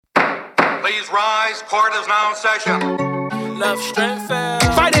Please rise. Court is now in session. Love, strength,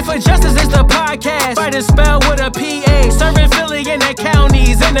 Fighting for Justice is the podcast. Fighting spelled with a P-A. Serving Philly in the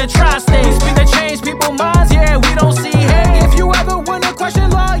counties and the tri-states. Speak to change people's minds, yeah, we don't see hate. If you ever want to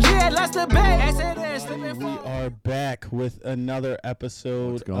question law, yeah, let's debate. We are back with another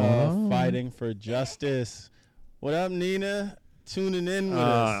episode of Fighting for Justice. What up, Nina? Tuning in with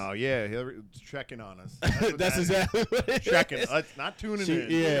us. Oh, yeah. He's checking on us. That's exactly what it checking. is. Not tuning She, in.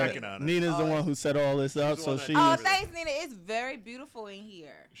 Yeah, checking on us. Nina's the one who set all this up, so she. Oh, thanks, Nina. It's very beautiful in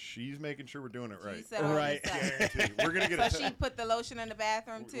here. She's making sure we're doing it right. She set all Right. this up. We're gonna get. So she put the lotion in the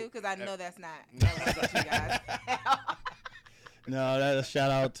bathroom too, because I know that's not what you guys. No, that's a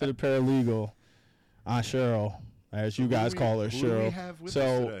shout out to the paralegal, Aunt Cheryl, as you guys call her, who do we Cheryl. have with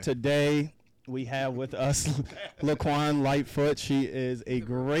So us today we have with us Laquan Lightfoot. She is a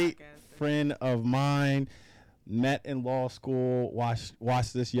great friend of mine. Met in law school,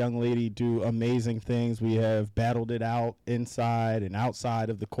 watched this young lady do amazing things. We have battled it out inside and outside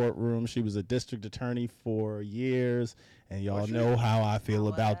of the courtroom. She was a district attorney for years, and y'all know how I feel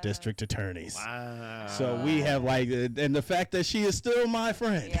about district attorneys. Wow. So we have and the fact that she is still my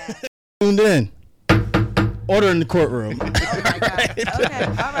friend. Yeah. Tuned in. Order in the courtroom. Oh my God. Okay.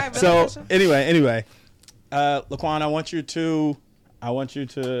 All right. So anyway, Laquan, I want you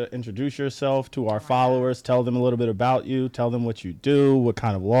to introduce yourself to our followers. Tell them a little bit about you. Tell them what you do, what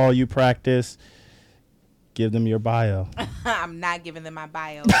kind of law you practice. Give them your bio. I'm not giving them my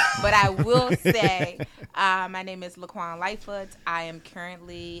bio, but I will say my name is Laquan Lightfoot. I am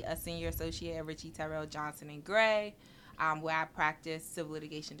currently a senior associate at Ritchie Tyrell Johnson and Gray, where I practice civil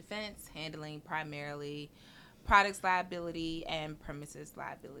litigation defense, handling primarily products liability and premises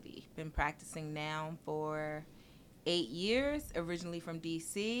liability. Been practicing now for 8 years, originally from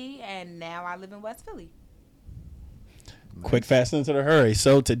D.C., and now I live in West Philly. Quick, fast, into the hurry.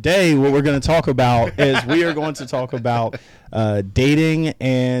 So today what we're going to talk about is we are going to talk about dating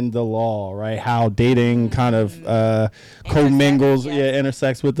and the law, right? How dating kind of commingles,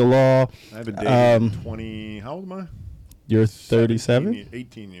 intersects with the law. I've been dating 20, how old am I? You're 37?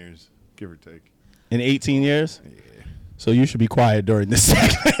 18 years, give or take. In 18 years? Yeah. So you should be quiet during this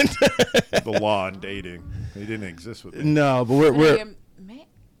segment. The law and dating. They didn't exist with me. No, but we're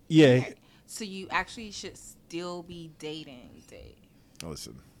yeah. So you actually should still be dating, Dave.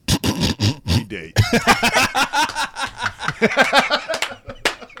 Listen, we date.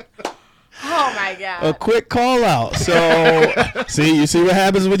 Oh my God! A quick call out. So, you see what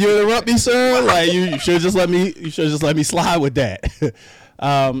happens when you interrupt me, sir? Like you should just let me slide with that.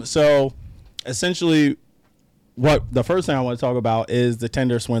 So, essentially, what the first thing I want to talk about is the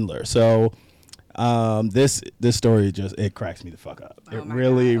Tinder swindler. So, this story it cracks me the fuck up. It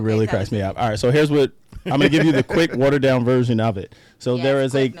really cracks me up. All right, so here's what I'm gonna give you the quick watered down version of it. So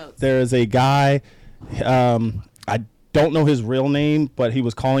yes, there is a guy. I don't know his real name, but he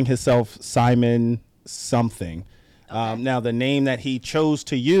was calling himself Simon something. Okay. Now the name that he chose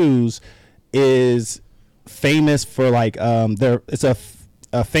to use is famous for it's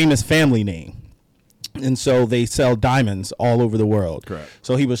a famous family name. And so they sell diamonds all over the world. Correct.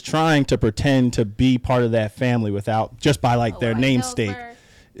 So he was trying to pretend to be part of that family without just by their name stake.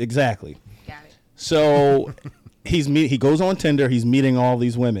 Exactly. Got it. So he goes on Tinder. He's meeting all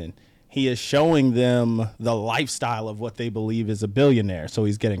these women. He is showing them the lifestyle of what they believe is a billionaire. So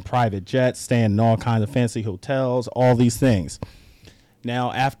he's getting private jets, staying in all kinds of fancy hotels, all these things.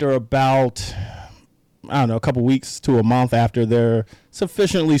 Now, after about, a couple weeks to a month after they're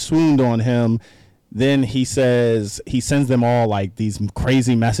sufficiently swooned on him, then he sends them all these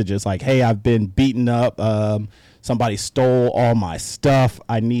crazy messages like, hey, I've been beaten up. Somebody stole all my stuff.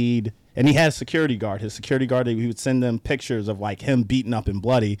 And he had a security guard. His security guard, he would send them pictures of him beaten up and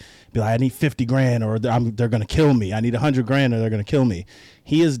bloody. Be like, I need 50 grand or they're going to kill me. I need 100 grand or they're going to kill me.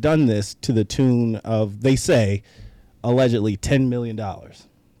 He has done this to the tune of, they say, allegedly $10 million.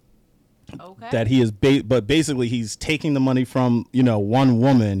 Okay. That he is, but basically he's taking the money from, one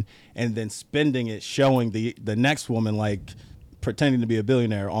woman and then spending it, showing the next woman, pretending to be a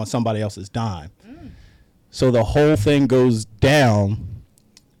billionaire on somebody else's dime. So the whole thing goes down.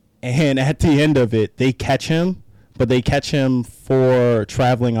 And at the end of it, they catch him, but they catch him for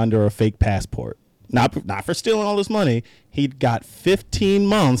traveling under a fake passport. Not for stealing all this money. He got 15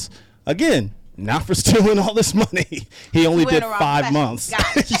 months. Again, not for stealing all this money. He only did 5 months.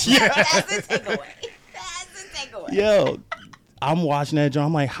 Yeah. That's the takeaway. Yo, I'm watching that, John.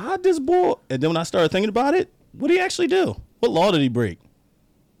 I'm like, how'd this boy? And then when I started thinking about it, what did he actually do? What law did he break?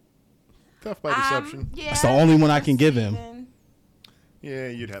 Theft by deception. Yeah, that's the only one I can give him. Yeah,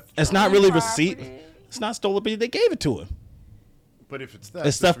 you'd have to. It's not really receipt. It's not stolen, but they gave it to him. But if it's theft,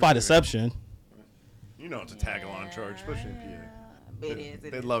 It's theft by receiving. deception. You know it's a tag-along charge, especially in PA. It is.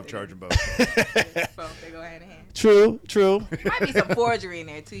 They love charging both. Both, they go hand in hand. True. Might be some forgery in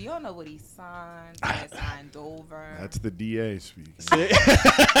there too. You don't know what he signed. He signed Dover. That's the DA speaking.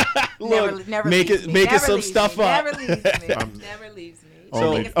 Look, never make leaves it me. making Never some leaves stuff me. up. Never leaves me. Never leaves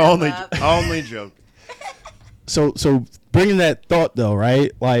me. Only joke. So bringing that thought though,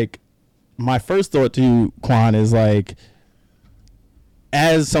 right? Like, my first thought to you, Quan, is like,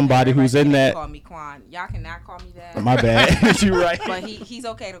 as somebody who's in that. Call me Quan. Y'all cannot call me that. My bad. You're right. But he's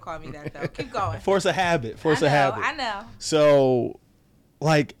okay to call me that though. Keep going. Force a habit. I know. So,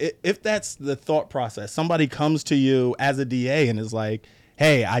 like, if that's the thought process, somebody comes to you as a DA and is like,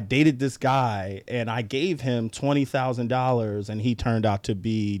 hey, I dated this guy and I gave him $20,000 and he turned out to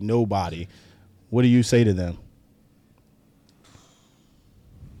be nobody. What do you say to them?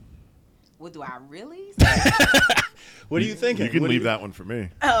 What do I really say? What are you thinking? You can What leave do you- that one for me.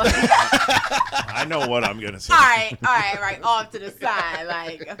 Oh. I know what I'm gonna say. All right, off to the side.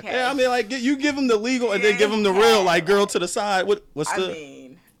 Like, okay. Yeah, I mean, like, you give them the legal and then give them the real, like, girl to the side. What's the... I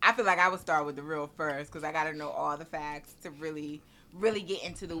mean, I feel like I would start with the real first because I got to know all the facts to really get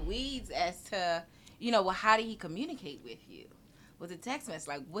into the weeds as to, well, how did he communicate with you? Was it text message?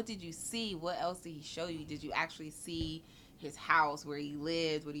 Like, what did you see? What else did he show you? Did you actually see his house, where he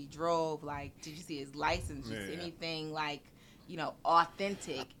lived, what he drove? Like, did you see his license? Just anything, like,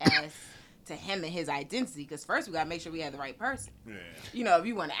 authentic as to him and his identity? Because first we got to make sure we have the right person. Yeah. If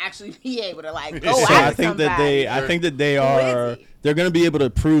you want to actually be able to, like, go So after I think somebody. I think that they Who are, is he? they're going to be able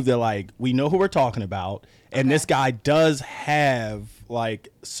to prove that, like, we know who we're talking about. And Okay. this guy does have, like,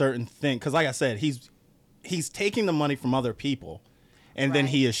 certain things. Because, like I said, he's taking the money from other people. And then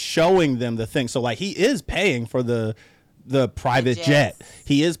Right. he is showing them the thing. So, like, he is paying for the private jet.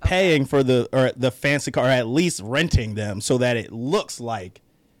 He is paying for the fancy car, or at least renting them so that it looks like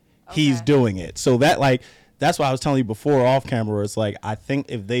he's doing it. So that, like, that's why I was telling you before off camera, it's like, I think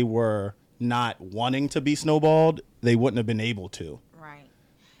if they were not wanting to be snowballed, they wouldn't have been able to. Right.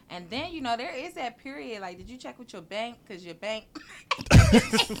 And then, there is that period, like, did you check with your bank? Because your bank,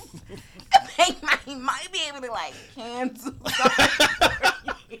 might be able to, like, cancel something.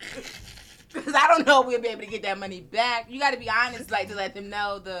 Because I don't know if we'll be able to get that money back. You got to be honest, like, to let them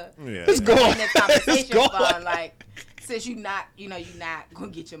know It's gone. the compensation It's gone. fund, like, since you're not going to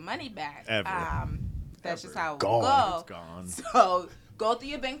get your money back. Ever. That's just how it Gone. will go. It's gone. So go through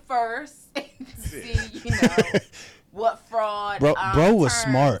your bank first and see, what fraud. Bro was terms.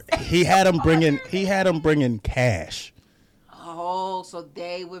 smart. He had him bringing cash. Oh, so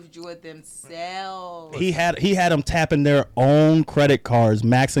they withdrew it themselves. He had them tapping their own credit cards,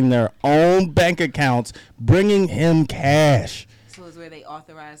 maxing their own bank accounts, bringing him cash. So it's where they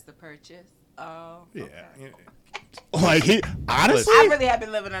authorized the purchase. Oh, Yeah. okay. Like, he honestly, I really have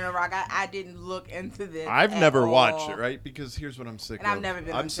been living under a rock. I didn't look into this. I've at never all. watched it, right? Because here's what I'm sick And of. I've never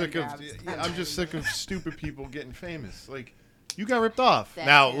been I'm on sick Tinder. of. I'm just sick of stupid people getting famous. Like, you got ripped off. That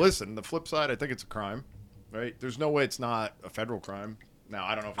Now, too. listen. The flip side, I think it's a crime, right? There's no way it's not a federal crime. Now,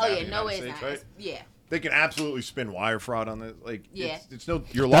 I don't know if it's Oh out yeah, in the no United way it's States, not. right? Yeah. They can absolutely spin wire fraud on this. Like, Yeah. it's no.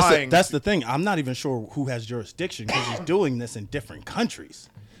 You're that's lying. that's the thing. I'm not even sure who has jurisdiction because he's doing this in different countries.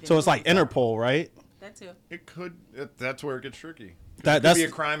 So it's like Interpol, right? That too. It could. That's where it gets tricky. That- It could be that's-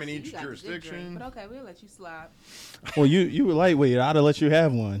 a crime in You each got the good drink, jurisdiction. but okay, we'll let you slide. Well, you were lightweight. I'd have let you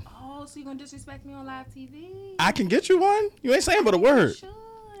have one. Oh, so you gonna disrespect me on live TV? I can get you one. You ain't saying but a word. Should.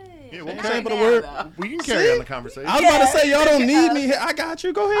 Yeah, we'll Not say right but a now, word. though. We can carry See? on the conversation. I was about to say y'all don't Yeah. need me here. I got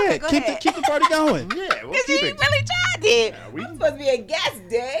you. Go ahead. go keep ahead. the party going. Yeah, we'll Cause keep he it. really tried it. we- I'm supposed to be a guest,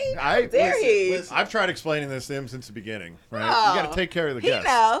 Dave. There he is. I've tried explaining this to him since the beginning. Right? Oh. You got to take care of the He guests.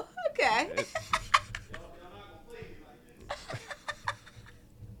 know. Okay.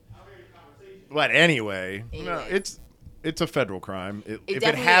 But anyway, no, Anyways. it's a federal crime. If it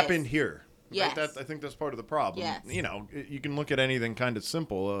definitely happened is. here, Yes. right, I think that's part of the problem. Yes. You can look at anything kind of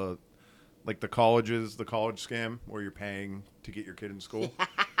simple, like the college scam where you're paying to get your kid in school.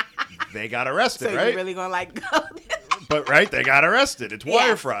 They got arrested, So right? you're really gonna like go? But they got arrested. It's Yes.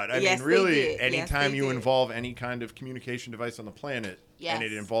 wire fraud. I Yes, mean, they really, did. Yes, anytime they you did. involve any kind of communication device on the planet and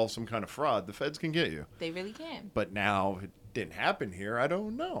it Yes. involves some kind of fraud, the feds can get you. They really can. But now it didn't happen here. I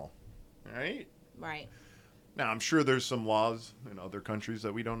don't know. Right? Right. Now, I'm sure there's some laws in other countries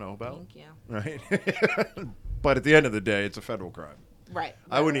that we don't know about. Thank you. Right? But at the end of the day, it's a federal crime. Right.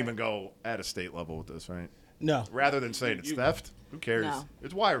 I wouldn't even go at a state level with this, right? No. Rather than saying it's theft, who cares? No.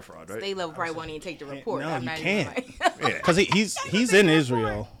 It's wire fraud, right? State level probably won't even take the report. no, I'm you not can't. Even like, Yeah. Because he's in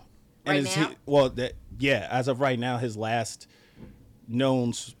Israel. Right is now? as of right now, his last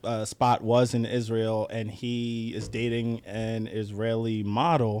known spot was in Israel, and he is dating an Israeli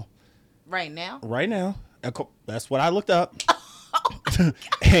model Right now? right now. That's what I looked up.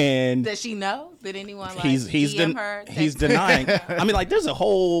 And Does she know? Did anyone like he's DM her? he's text her? denying. I mean, like, there's a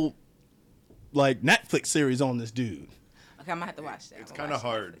whole like Netflix series on this dude. Okay, I'm gonna have to watch that. It's I'm kind gonna of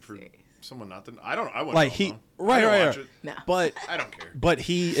watch hard Netflix for series. someone not to. I wouldn't Like know, he though. I right, don't right, watch right. it. No. But I don't care. But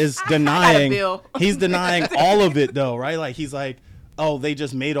he is got a denying. bill. He's denying all of it, though, right? Like, he's like, oh, they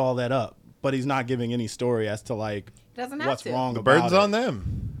just made all that up, but he's not giving any story as to like Doesn't have what's to. wrong The about burden's it. on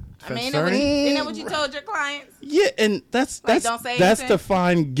them. I mean, Defense attorney? isn't that what you told your clients? Yeah, and that's Like, don't say that's anything? to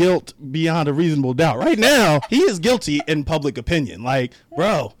find guilt beyond a reasonable doubt. Right now, he is guilty in public opinion. Like,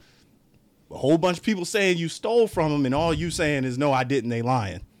 bro, a whole bunch of people saying you stole from him, and all you saying is no, I didn't. They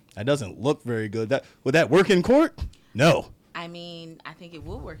lying. That doesn't look very good. That would that work in court? No. I mean, I think it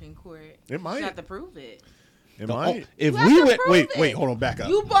will work in court. It might. You have to prove it. It Oh, might. if You have we to went, prove wait, it. hold on, back up.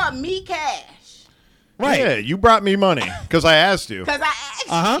 You bought me cash Right. Yeah, you brought me money because I asked you. because I asked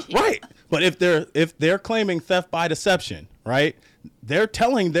Uh-huh. you. Right. But if they're claiming theft by deception, right? They're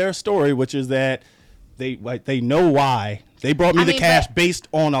telling their story, which is that they know why they brought me I the mean, cash but based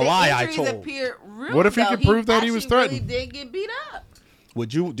on a The lie I injuries told. appear real, What if he though. could prove that he was actually threatened? Really did get beat up.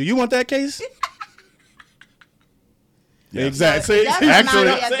 Do you want that case? Yeah. Exactly. That's See? Actually,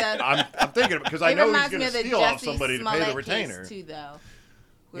 remind me of the- I'm thinking of it because I It know he's reminds going me to of the steal off Jussie somebody to pay Smollett the retainer. case too, though.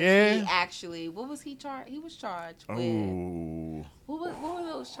 Where Yeah. He actually, what was he charged? He was charged with. Ooh. What were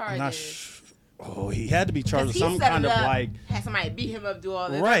those I'm not charges? Oh, he had to be charged with He some set kind it of up, like had somebody beat him up, do all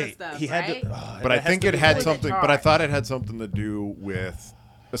this other right. stuff. He had right? to. But I that has think to it be- had Who something. was But I charged? thought it had something to do with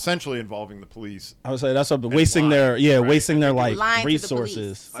essentially involving the police. I would say that's something wasting lying, their right. wasting their like Lying to the police.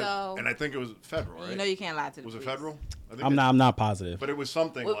 resources. So And I think it was federal, right? you know you can't lie to the Was it police. federal? I think I'm not positive. But it was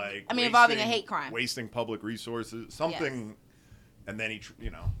something Well, like I mean, involving a hate crime. wasting public resources, something. And then he,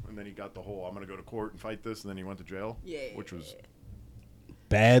 and then he got the whole I'm going to go to court and fight this, and then he went to jail. Yeah. Which was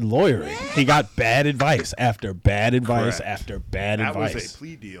Bad lawyering. He got bad advice after bad advice Correct. after bad that advice. was a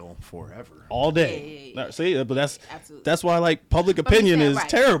plea deal forever. All day. Yeah. See, but Absolutely. that's why like public But we opinion said is right.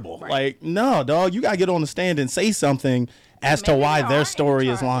 terrible. Right. Like, no, dog, you gotta get on the stand and say something as to Maybe why there their aren't story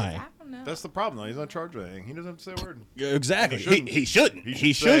any is charges. lying. I don't know. That's the problem, though. He's not charged with anything. He doesn't have to say a word. Yeah, exactly. He shouldn't. He shouldn't.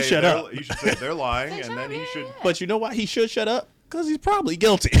 He should say shut they're- up. He should say they're lying, Say and shut then up, he yeah, should. yeah. But you know why he should shut up? Because he's probably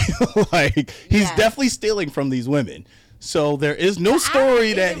guilty. Like he's Yes. definitely stealing from these women. So there is no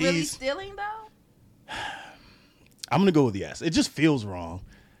story Is that it really he's. stealing though? I'm gonna go with yes. It just feels wrong.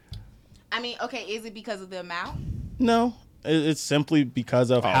 I mean, okay, is it because of the amount? No, it's simply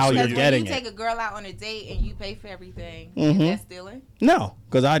because of Oh, how so you're Because getting when you it. take a girl out on a date and you pay for everything, Mhm. is that stealing? No,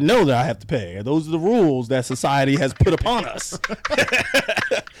 because I know that I have to pay. Those are the rules that society has put upon us.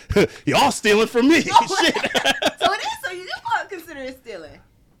 Y'all stealing from me. Shit. So it is. So you do consider it stealing?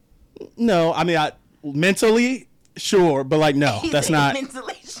 No, I mean, mentally, sure, but like, no, He that's said not.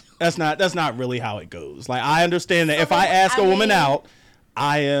 mentally. That's not really how it goes. Like, I understand that So if I then, ask a woman mean- out,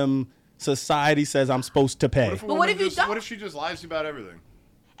 I am. Society says I'm supposed to pay. What if, a But what woman if you just, don't? What if she just lies to you about everything?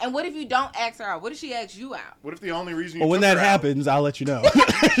 And what if you don't ask her out? What if she asks you out? What if the only reason you Well, when took that her out- happens, I'll let you know.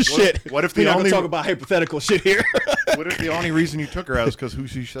 Shit. what if We're the not only- gonna talk about hypothetical shit here? What if the only reason you took her out is because who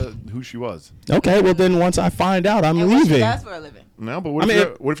she was? Okay, well then once I find out, I'm And what she leaving. does for a living? No, but what, I if,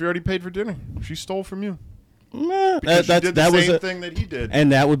 mean, what if you already paid for dinner? She stole from you. Meh, Because she did the that was same a, thing that he did.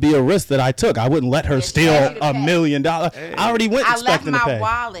 and that would be a risk that I took. I wouldn't let her Yeah, she steal asked you to $1 pay. million. Hey. I already went I left expecting to my pay.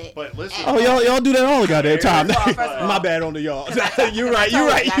 wallet. But listen- at Oh, y'all do that all the goddamn time. First of all- My bad on the y'all. home. You're right. I You're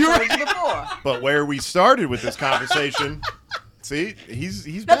told right. you, You're I told right. you before. But where we started with this conversation, see, he's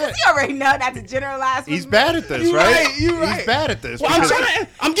No, bad. 'cause he already know not to generalize. He's with bad me. at this, You're right? right, you're right. He's bad at this. Well, I'm because trying.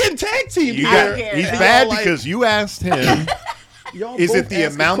 I'm getting tag team. you I got- don't care, he's though. bad Like- because you asked him, is it the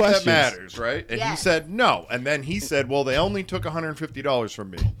amount that matters, right? And he Yes. said no. And then he said, well, they only took $150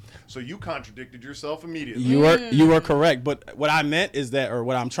 from me. So you contradicted yourself immediately. You are correct. But what I meant is that, or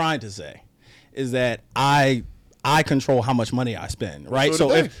what I'm trying to say, is that I control how much money I spend, right? so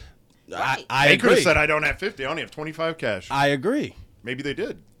did if Right. I They could have agree. said, I don't have 50. I only have 25 cash. I agree. Maybe they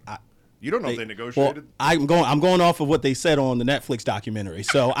did. You don't know if they Well, negotiated. I'm going off of what they said on the Netflix documentary,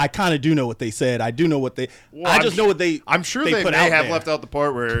 so I kind of do know what they said. I do know what they. Well, I just know what they. I'm sure they put may out have there. left out the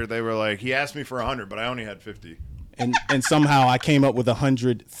part where they were like, he asked me for 100, but I only had 50. and somehow I came up with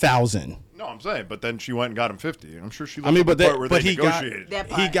 100,000. No, I'm saying, but then she went and got him 50. I'm sure she left I mean, out but the part where they he got negotiated. That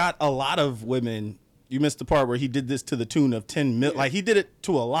he part. got a lot of women. You missed the part where he did this to the tune of 10 mil. Like he did it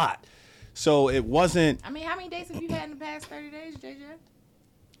to a lot, so it wasn't. I mean, how many dates have you had in the past 30 days, JJ?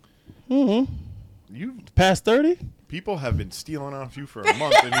 You Past 30? people have been stealing off you for a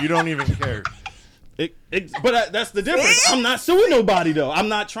month, and you don't even care. But that's the difference. I'm not suing nobody though. I'm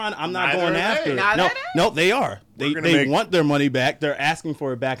not trying. I'm not going after. No, they are. They want their money back. They're asking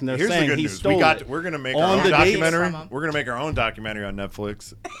for it back, and they're saying he stole it. We're gonna make our own documentary. We're gonna make our own documentary on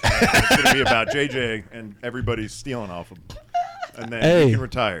Netflix. It's gonna be about JJ and everybody stealing off him, and then he can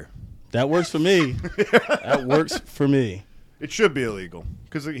retire. That works for me. That works for me. It should be illegal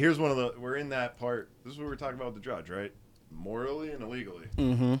because here's one of the. We're in that part. This is what we're talking about with the judge, right? Morally and illegally.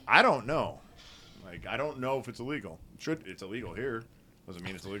 Mm-hmm. I don't know. Like, I don't know if it's illegal. It's illegal here. Doesn't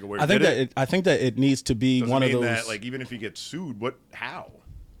mean it's illegal where I think that it needs to be one of those. That, like, even if you get sued, how?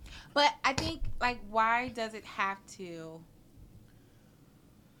 But I think, like, why does it have to,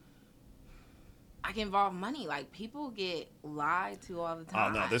 like, involve money? Like, people get lied to all the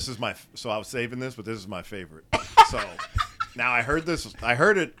time. Oh, no, this is so I was saving this, but this is my favorite. So, now I heard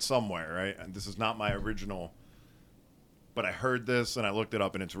it somewhere, right? And this is not my original. But I heard this, and I looked it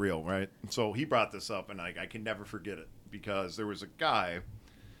up, and it's real, right? So he brought this up, and I can never forget it, because there was a guy,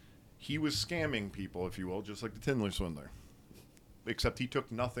 he was scamming people, if you will, just like the Tinder swindler, except he took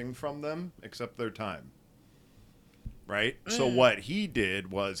nothing from them except their time, right? So what he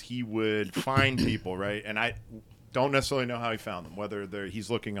did was he would find people, right? And I don't necessarily know how he found them, whether he's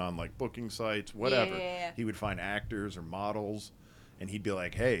looking on, like, booking sites, whatever. Yeah. He would find actors or models, and he'd be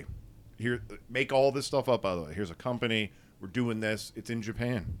like, hey, here, make all this stuff up, by the way. Here's a company. We're doing this. It's in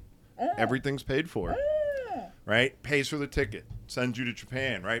Japan. Everything's paid for. Right? Pays for the ticket. Sends you to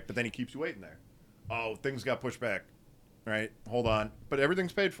Japan, right? But then he keeps you waiting there. Oh, things got pushed back. Right? Hold on. But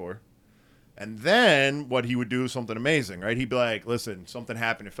everything's paid for. And then what he would do is something amazing, right? He'd be like, listen, something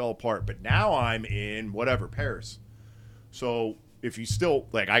happened. It fell apart. But now I'm in whatever, Paris. So if you still,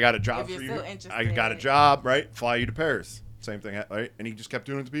 like, I got a job for you. I got a job, right? Fly you to Paris. Same thing, right? And he just kept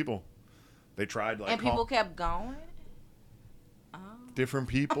doing it to people. They tried, like, and people kept going. Different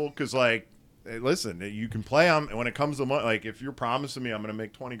people, because, like, hey, listen, you can play on when it comes to money. Like, if you're promising me I'm going to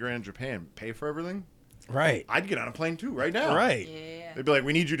make $20,000 in Japan, pay for everything, right? I'd get on a plane too right now, right? Yeah. They'd be like,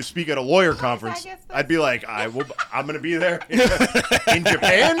 we need you to speak at a lawyer conference. I'd be like, I'm going to be there in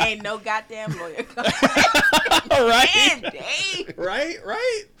Japan. Ain't no goddamn lawyer. Right.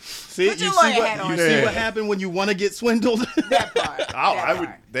 See, you see what happened when you want to get swindled. That part.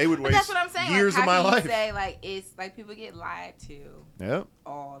 They would waste that's what I'm saying. years like, of my life. Say, like, it's like people get lied to. Yeah.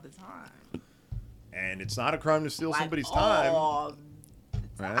 All the time. And it's not a crime to steal somebody's time.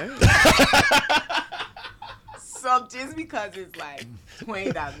 Right? So just because it's like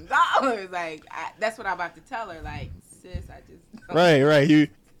 $20,000, like that's what I'm about to tell her. Like, sis, I just right.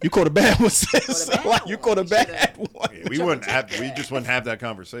 You caught a bad one, sis. You caught a bad one. Yeah, we just wouldn't have that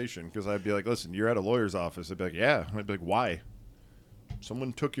conversation because I'd be like, listen, you're at a lawyer's office. I'd be like, yeah. I'd be like, why?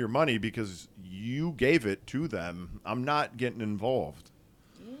 Someone took your money because you gave it to them. I'm not getting involved.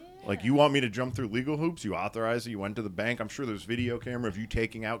 Like, you want me to jump through legal hoops? You authorize it. You went to the bank. I'm sure there's video camera of you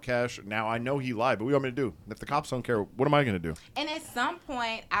taking out cash. Now, I know he lied, but what do you want me to do? If the cops don't care, what am I going to do? And at some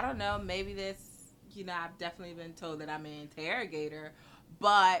point, I don't know, maybe this, I've definitely been told that I'm an interrogator,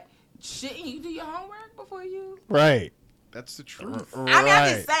 but shouldn't you do your homework before you? Right. That's the truth. I mean,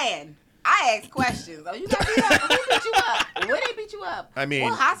 I'm just saying. I ask questions. Oh, you got beat up? Who beat you up? Where they beat you up? I mean,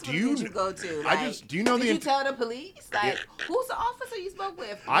 what hospital did you go to? Like, do you know did you tell the police? Like, who's the officer you spoke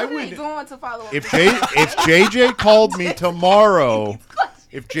with? I would going to follow up. If JJ called me tomorrow,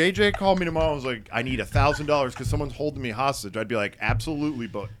 if JJ called me tomorrow and was like, I need $1,000 because someone's holding me hostage, I'd be like, absolutely,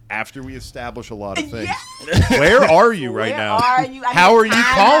 but after we establish a lot of things. Where are you right now? How are you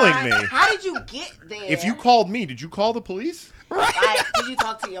calling me? How did you get there? If you called me, did you call the police? Right. Like, did you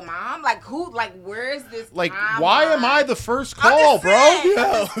talk to your mom? Like, who? Like, where's this? Like, why am I the first call, bro?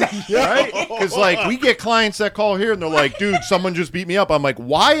 Yeah. Right? Because, like, we get clients that call here and they're like, dude, someone just beat me up. I'm like,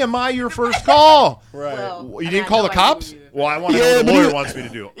 why am I your first call? Right. Well, you didn't call the cops? Well, I want to know what the lawyer wants me to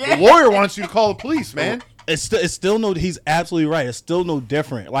do. The lawyer wants you to call the police, man. It's still no. He's absolutely right. It's still no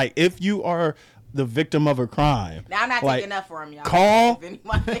different. Like, if you are the victim of a crime. Now, I'm not taking up for him, y'all. Call.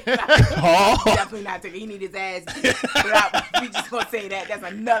 Definitely not taking. He need his ass. We just gonna say that. That's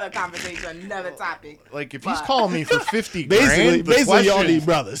another conversation, another topic. Like, if he's calling me for $50,000, basically y'all need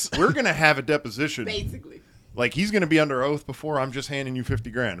brothers. We're gonna have a deposition. Basically. Like, he's gonna be under oath before I'm just handing you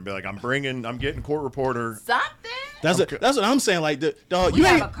 $50,000 and be like, I'm getting court reporter. Something. That's what I'm saying. Like, dog, you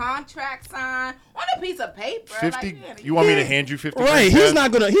have a contract signed on a piece of paper. 50. You want me to hand you $50,000? Right. He's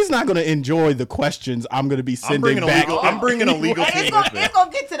not gonna enjoy the questions I'm gonna be sending back. I'm bringing a legal team with me. It's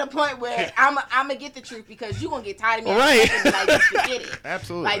gonna get to the point where I'm gonna get the truth because you are gonna get tired of me. Right. Like, just forget it.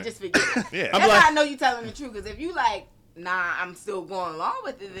 Absolutely. Like, just forget it. Yeah. That's how I know you telling the truth. Because if you like, I'm still going along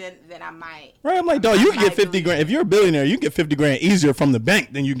with it, then I might. Right, I'm like, dog, you can get 50 grand. If you're a billionaire, you can get 50 grand easier from the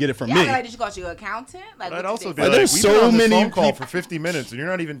bank than you can get it from me. Like, did you go to your accountant? Like, I'd also be Like, like, there's we've so been on this many phone call people- for 50 minutes, and you're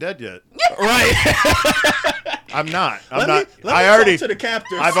not even dead yet. Right. I'm not. Let I'm not. me I talk already. to the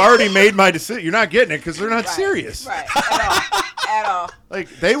captors. I've already made my decision. You're not getting it because they're not serious. Right. At all. Like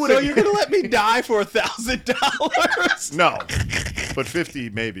they would. So you're gonna let me die for $1,000? No, but 50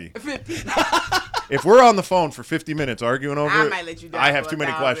 maybe. 50. If we're on the phone for 50 minutes arguing over I it, might let you die. I have for too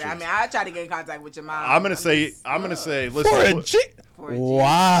many 1,000. questions. I mean, I try to get in contact with your mom. I'm gonna say. For Listen, a G. For a G.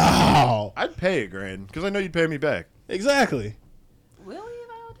 Wow. I'd pay $1,000 because I know you'd pay me back. Really Exactly. though?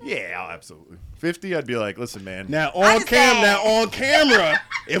 Yeah, absolutely. 50, I'd be like, listen, man. Now on camera,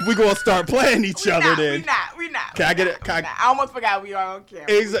 if we gonna start playing each other, then We not. Can I get it? I almost forgot we are on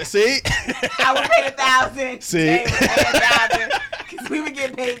camera. See, I would pay $1,000. See? Dave would pay $1,000 because we would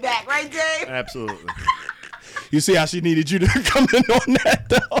get paid back, right, Dave? Absolutely. you see how she needed you to come in on that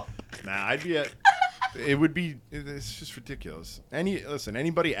though. Nah, I'd be at. It would be. It's just ridiculous.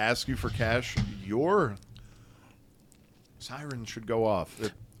 Anybody asks you for cash, your siren should go off.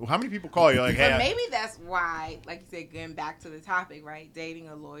 How many people call you like, hey? But maybe that's why, like you said, going back to the topic, right? Dating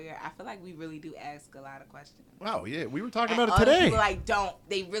a lawyer. I feel like we really do ask a lot of questions. Wow, yeah, we were talking about it Other today. People,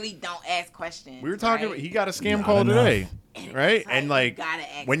 they really don't ask questions. We were talking. right? He got a scam Not call enough. today, right? Like, And you like, gotta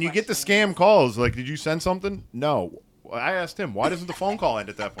ask when you get the questions. scam calls, like, did you send something? No. I asked him, why doesn't the phone call end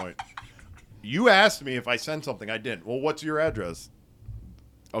at that point? You asked me if I sent something. I didn't. Well, what's your address?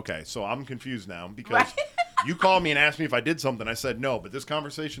 Okay, so I'm confused now because Right. you called me and asked me if I did something. I said no, but this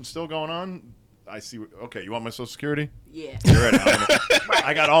conversation's still going on. I see. Okay, you want my Social Security? Yeah. You're ready.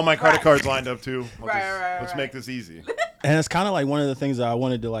 I got all my credit cards lined up too. Let's make this easy. And it's kind of like one of the things that I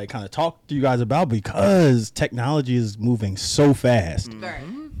wanted to like kind of talk to you guys about because technology is moving so fast. Right.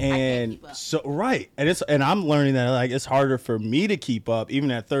 And keep up. so and I'm learning that like it's harder for me to keep up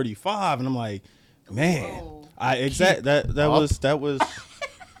even at 35 and I'm like, man, Whoa. that was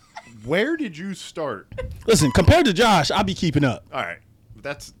Where did you start? listen, compared to Josh, I'll be keeping up. All right,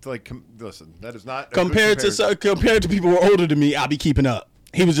 that's like listen. That is not a good Compared to people who are older than me, I'll be keeping up.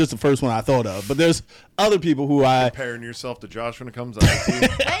 He was just the first one I thought of, but there's other people who I comparing yourself to Josh when it comes to IT.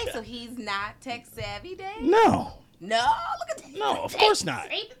 Wait, so he's not tech savvy, Dave? no, No, look at that. No, of course not.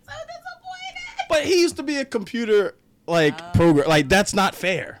 He's so disappointed. but he used to be a computer program. Like that's not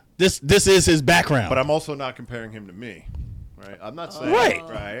fair. This is his background. But I'm also not comparing him to me, right? I'm not saying Right.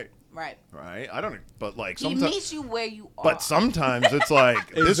 right. I don't. But like He sometimes. meets you where you are. But sometimes it's like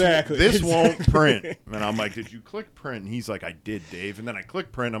Exactly. this won't print, and I'm like, did you click print? And he's like, I did, Dave. And then I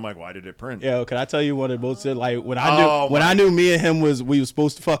click print. I'm like, why did it print? Yo, can I tell you what it most did? Like when Oh, I knew me and him we were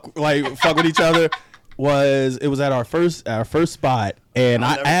supposed to fuck with each other. It was at our first spot, and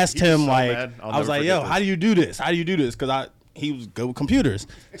I asked he was him so like, mad. I'll I was never like, forget yo, this. how do you do this? How do you do this? Because he was good with computers.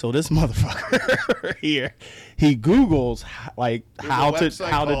 So this motherfucker here, he Googles There's how a website to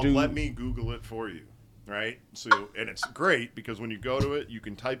called do. Let me Google it for you, right? So and it's great because when you go to it, you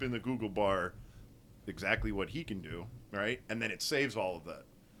can type in the Google bar exactly what he can do, right? And then it saves all of that.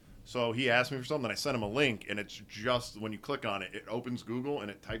 So he asked me for something, I sent him a link, and it's just when you click on it, it opens Google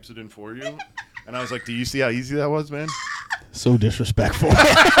and it types it in for you. And I was like, do you see how easy that was, man? So disrespectful.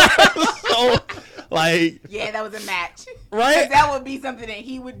 So yeah, that was a match. Right? 'Cause that would be something that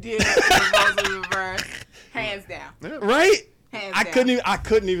he would do in the roles of reverse, hands down. right? Hands I down.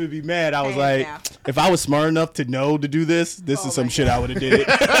 couldn't even be mad. I was Hands like, down. if I was smart enough to know to do this Oh is some my shit I would have did.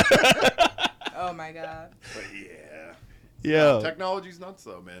 Oh my god. But yeah. Yeah. Technology's nuts,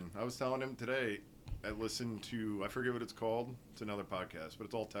 though, man. I was telling him today, I listened to, I forget what it's called. It's another podcast, but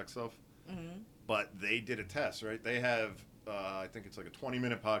it's all tech stuff. Mm-hmm. But they did a test, right? They have, I think it's like a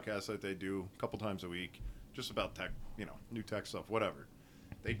 20-minute podcast that they do a couple times a week, just about tech, new tech stuff, whatever.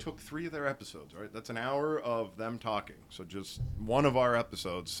 They took 3 of their episodes, right? That's an hour of them talking. So just one of our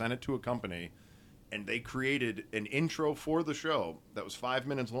episodes, sent it to a company, and they created an intro for the show that was 5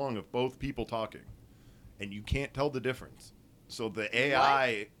 minutes long of both people talking. And you can't tell the difference. So the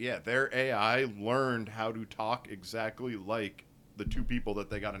AI, their AI learned how to talk exactly like the 2 people that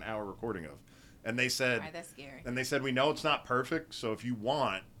they got an hour recording of. And they said, All right, that's scary. and they said, we know it's not perfect, so if you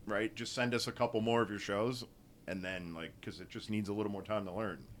want, right, just send us a couple more of your shows, and then, because it just needs a little more time to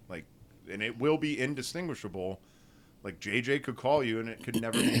learn. And it will be indistinguishable. Like, JJ could call you, and it could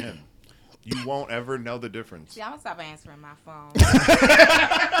never be him. You won't ever know the difference. See, I'm gonna stop answering my phone.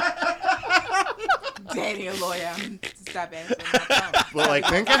 Dating a lawyer, I'm gonna stop answering my phone. But,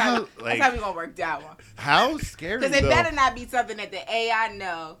 think of that's how we gonna work that one. how scary, Because it though. better not be something that the AI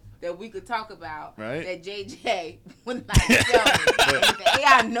know that we could talk about Right. that JJ would not tell me. If the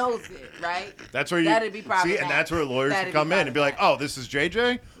AI knows it, right? That's where you That'd be problematic. see, and that's where lawyers That'd should be come in and be like, problematic. "Oh, this is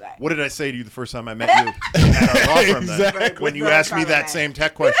JJ. Right. What did I say to you the first time I met you at our law firm? Then? Exactly. When you Very asked me that problematic. same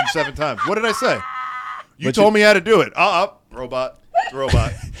tech question 7 times, what did I say? You But told me how to do it. Robot. It's a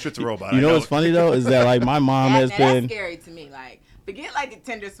robot. Shit's a robot. You I know what's funny though is that like my mom has That's been. scary to me. Like, forget like the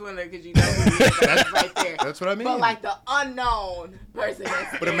Tinder swindler because you know who he is. That's right there. That's what I mean. But like the unknown person.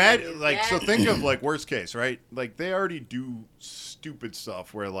 That's But scary. imagine, like, so That's- think of like worst case, right? Like they already do stupid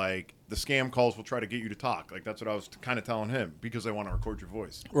stuff where like the scam calls will try to get you to talk. Like that's what I was kind of telling him because they want to record your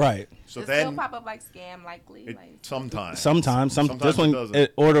voice. Right. So Does it still then pop up like scam likely? it, Like, sometimes Sometimes this it one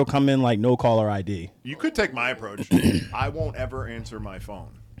doesn't. order will come in like no caller ID. You could take my approach. I won't ever answer my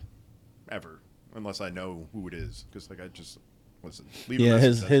phone, ever, unless I know who it is. Because like I just listen. Leave a Yeah,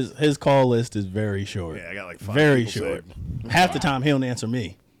 message. his call list is very short. Yeah, I got like 5 very people short. saved. Half the time he'll answer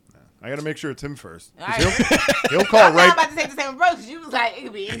me. I got to make sure it's him first. 'Cause All right. He'll call I'm not right. about to take the same approach. You was like, it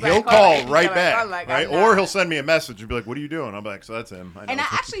could be anybody. He'll calling call anybody. right back, I'm like, right? I'm Or not. he'll send me a message and be like, "What are you doing?" I'll be like, "So that's him." I know. And I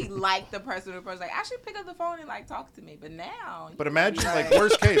actually like the person who approached, like, actually pick up the phone and like talk to me. But now, But imagine like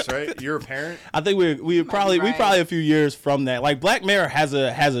worst case, right? You're a parent. I think we probably right. a few years from that. Like Black Mirror has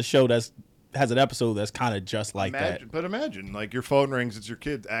a show has an episode that's kind of just like Imagine, like your phone rings, it's your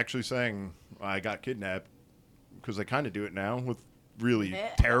kid actually saying, "I got kidnapped," because they kind of do it now with really Yeah.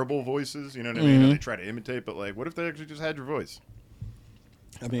 terrible voices. You know what I mean? And they try to imitate, but like, what if they actually just had your voice?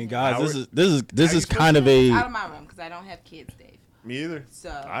 that. I mean, guys, Howard, this how is you kind of out of a my room because I don't have kids, Dave. Me either. So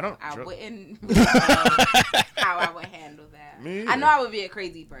I don't. wouldn't know how I would handle that. Me I know either. I would be a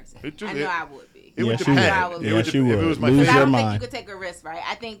crazy person. It just- I know I would be. It would Yes, you depend. would. It would Yes, dep- you If it would. was my Lose But I your favorite. don't think mind. you could take a risk, right?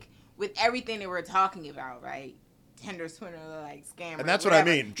 I think with everything that we're talking about, right? Tinder swindler, like scammer. And that's what I whatever,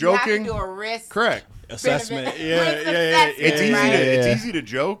 mean. You have Joking. to do a risk. Correct. assessment. Risk Yeah. assessment, It's easy right? it's easy to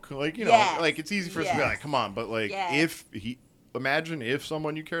joke, like you know, Yes. like it's easy for us to be Yes. like, come on, but like Yes. imagine if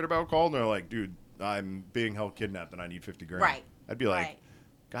someone you cared about called and they're like, dude, I'm being held kidnapped and I need 50 grand. Right. I'd be like, Right.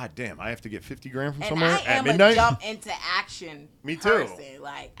 God damn, I have to get 50 grand from And somewhere I at am midnight. a jump into action Me too. person.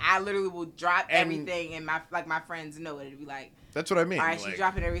 Like I literally will drop And- everything, and my friends know it. It'd be like, That's what I mean. all right, like- she's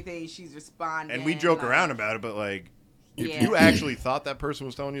dropping everything. She's responding. and we joke like, around about it, but like, if Yeah. you actually thought that person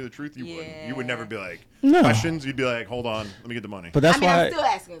was telling you the truth, you wouldn't. You would Yeah. never be like, No. questions. You'd be like, hold on, let me get the money. But that's I mean, why. I'm still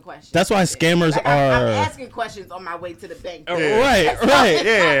asking questions. That's why scammers Like, I'm are. asking questions on my way to the bank. Yeah. Right.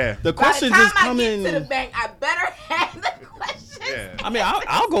 yeah. The By the questions time is I coming. get to the bank, I better have the questions. Yeah. I mean,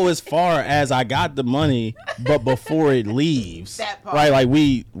 I'll go as far as I got the money, but before it leaves, That part. right? Like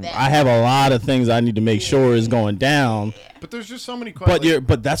That I have a lot of things I need to make sure is going down. But there's just so many questions.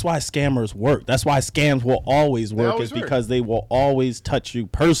 But that's why scammers work. That's why scams will always work. always Is work. because they will always touch you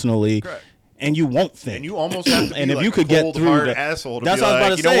personally, Correct. and you won't think. And you almost have to be And if like you could get cold, through hard that- asshole to that's be what I was like,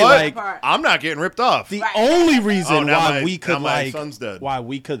 about you to know say, what? like, I'm not getting ripped off. the Right. only reason Oh, now why my- we now could my son's dead. why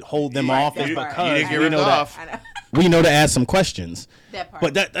we could hold them Right, off that is part. because You didn't get we ripped know off. I know. we know to ask some questions. That part.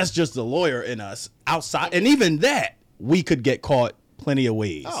 But that's just the lawyer in us outside, and even that we could get caught plenty of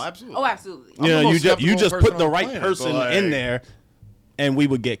ways. Oh, absolutely. Oh, absolutely. I'm You the know, most you skeptical just person put the on the right planet, person but, in like- there, and we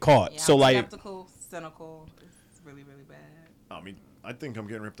would get caught. Yeah, so I'm like, skeptical, cynical. It's really, really bad. I mean, I think I'm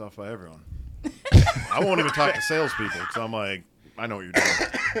getting ripped off by everyone. I won't even talk to salespeople because I'm like, I know what you're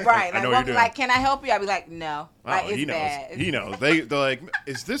doing. Right. I know Like, what you're like, doing. can I help you? I'd be like, no. Like, Oh, it's he knows. bad. It's He knows. They're like,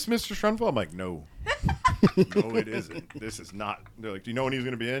 is this Mr. Strunfeld? I'm like, no. No, it isn't. This is not. They're like, do you know when he's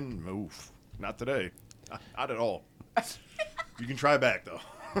going to be in? Oof. Not today. Not at all. You can try back, though.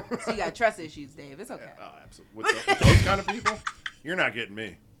 So you got trust issues, Dave. It's okay. Oh, absolutely. With those kind of people, you're not getting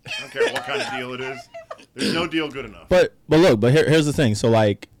me. I don't care what kind of deal it is. There's no deal good enough. but here's the thing. So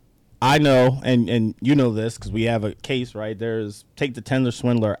like, I know, and you know this because we have a case, right? There's take the Tinder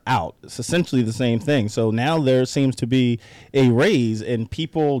swindler out. It's essentially the same thing. So now there seems to be a raise in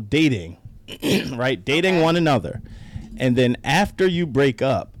people dating, right? Dating Okay. one another, and then after you break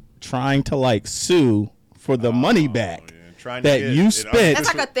up, trying to like sue for the money back Yeah, trying to that get you an spent. That's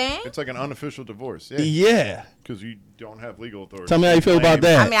like a unofficial- thing? It's like an unofficial divorce. Yeah. Yeah. Because you don't have legal authority. Tell me how you feel about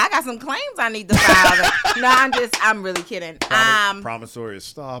that. I mean, I got some claims I need to file. No, I'm really kidding. Promissory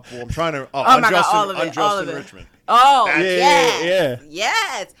estoppel. I'm trying to. Oh, Oh my God, unjust, all of it, unjust all of it. enrichment. Oh, That's- yes. yeah.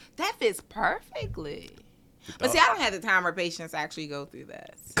 Yes. That fits perfectly. But see, I don't have the time or patience to actually go through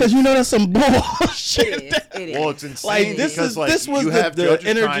that. Cause you know that's some bullshit. It is. It is. Well, it's insane Like, this because is- like this was you the- have the judges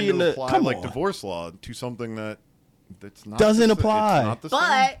energy trying and to the- apply come like on. divorce law to something that's not Doesn't the sa- apply. It's not the same.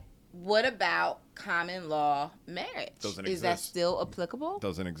 But what about common law marriage? Doesn't Is that exist. still applicable?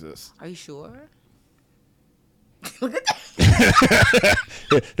 Doesn't exist. Are you sure? Look at that.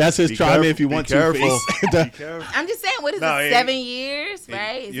 That's his Be try careful, me if you be want careful. to Be face. careful. I'm just saying, what is No, it, 7 years,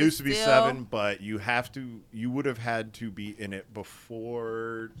 right? It Is used to be still- 7, but you would have had to be in it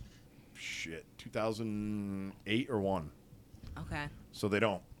before 2008 or 1. Okay. So they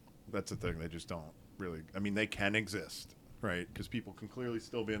don't. That's the thing. They just don't really. I mean, they can exist, right? Because people can clearly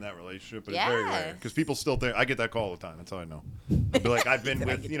still be in that relationship, but it's very rare. Yes. Because people still think. I get that call all the time. That's how I know. They'll be like, I've been Said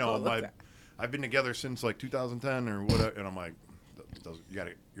I with, get you the know, call all the time. I've been together since like 2010 or whatever, and I'm like, you're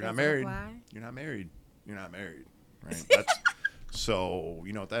not Doesn't married. apply? You're not married. You're not married, right? That's. So,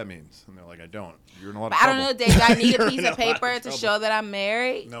 you know what that means? And they're like, I don't. You're in a lot of But I trouble. don't know, Dave. Do I need You're a in piece a of lot paper to trouble. show that I'm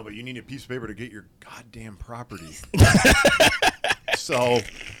married? No, but you need a piece of paper to get your goddamn property. So,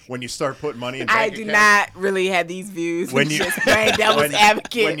 when you start putting money in I bank do accounts, not really have these views. When It's you- just playing devil's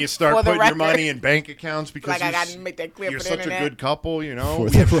advocate. when you start for the putting your record. money in bank accounts because Like, I you're gotta make that clear you're for the such internet. a good couple, you know. For We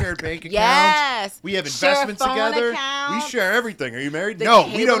the have record. shared bank accounts. Yes. We have Share investments phone together. We accounts. share everything. Are you married? The No,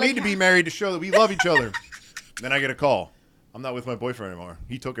 we cable don't need to be account. married to show that we love each other. Then I get a call. I'm not with my boyfriend anymore.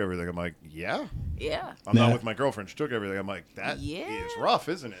 He took everything. I'm like, yeah. Yeah. I'm not Nah. with my girlfriend. She took everything. I'm like, that is Yeah. rough,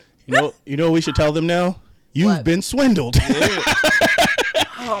 isn't it? You know what we should tell them now? You've What? been swindled.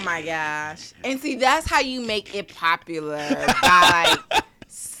 Oh my gosh. And see, that's how you make it popular by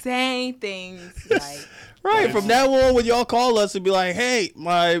saying things like, Right. From now on, when y'all call us and be like, "Hey,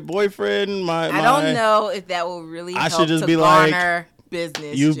 my boyfriend, I don't know if that will really I help should just to be like, garner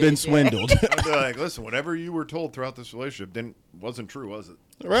business. you've been JJ. swindled." I'd be like, listen, whatever you were told throughout this relationship wasn't true, was it?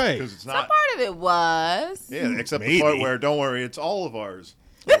 Right. Because it's Some not. part of it was. Yeah, except Maybe. the part where, don't worry, it's all of ours.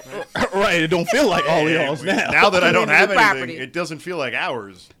 Right. It don't feel like all Yeah, y'all's we- now. Now that I don't have Community anything, property. it doesn't feel like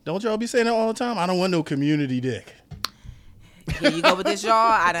ours. Don't y'all be saying that all the time? I don't want no community dick. Here you go with this, y'all.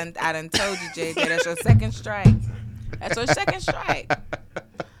 I done told you, JJ, that's your second strike. That's your second strike.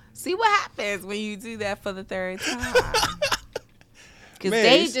 See what happens when you do that for the third time. Because Man,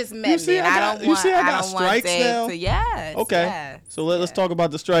 they you- just you met see me. I And I got- don't you want. see I I got don't want strikes Dave now? to. Yes. Okay. Yes, So let's yes. talk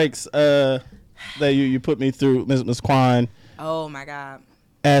about the strikes that you put me through. Ms. Quan Oh my God.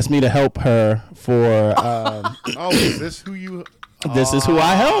 asked me to help her for. Oh, is this who you... This is who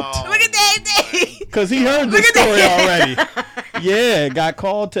I helped. Look at Dave. Because he heard this Look at story that. already. Yeah, got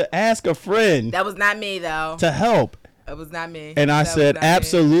called to ask a friend That was not me though. to help. It was not me. And I That was said, not me.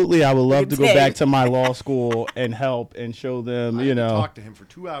 absolutely, I would love at to go Dave. back to my law school and help and show them, I you had to know. talk to him for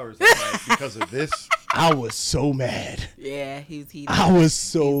 2 hours that night because of this. I was so mad. Yeah, he was heated. I was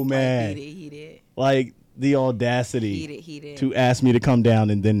so mad. Heated. Like, the audacity Heated. to ask me to come down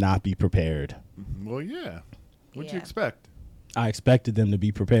and then not be prepared. Well, yeah. What'd you Yeah. expect? I expected them to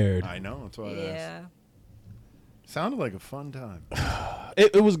be prepared. I know. That's why I asked. Yeah. Sounded like a fun time.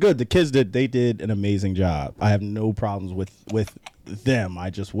 It was good. The kids did an amazing job. I have no problems with them. I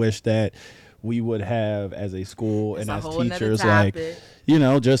just wish that we would have, as a school It's and a as whole nother teachers, like,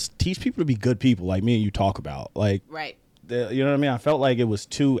 topic. just teach people to be good people, like me and you talk about. Like, Right. you know what I mean? I felt like it was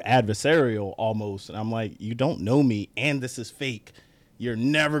too adversarial almost. And I'm like, you don't know me, and this is fake. You're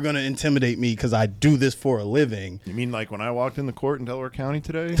never going to intimidate me because I do this for a living. You mean like when I walked in the court in Delaware County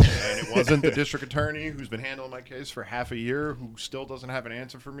today, and it wasn't the district attorney who's been handling my case for half a year, who still doesn't have an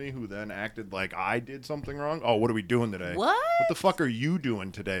answer for me, who then acted like I did something wrong? Oh, what are we doing today? What? What the fuck are you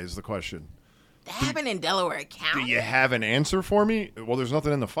doing today is the question. That happened in Delaware Do County. you have an answer for me? Well, there's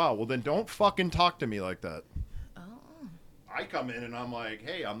nothing in the file. Well, then don't fucking talk to me like that. I come in and I'm like,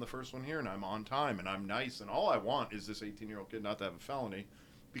 hey, I'm the first one here and I'm on time and I'm nice and all I want is this 18-year-old kid not to have a felony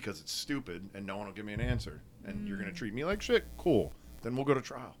because it's stupid and no one will give me an answer. And you're going to treat me like shit? Cool. Then we'll go to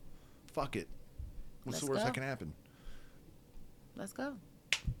trial. Fuck it. What's Let's the worst go. that can happen? Let's go.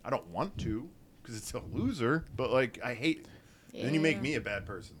 I don't want to because it's a loser, but like I hate. Then you make Yeah. me a bad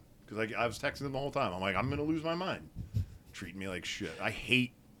person because like I was texting them the whole time. I'm like, I'm going to lose my mind. Treating me like shit.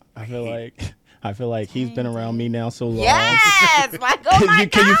 I feel like he's been around me now so long. Yes. Like, oh my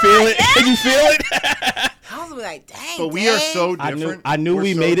God. Can you feel it? yes. Can you feel it? I was like, dang. But we are Dave. so I different. knew We're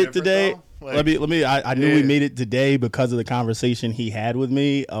we so made it different, today. though. Like, I knew we Yeah. made it today because of the conversation he had with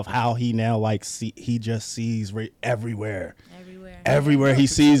me of how he now he just sees everywhere he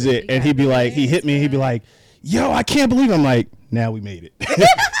sees it, and he'd be like, he hit me, and he'd be like, yo, I can't believe it. I'm like, now we made it.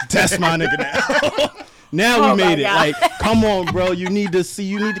 That's my nigga now. Now Oh we my made it. God. Like, come on, bro. You need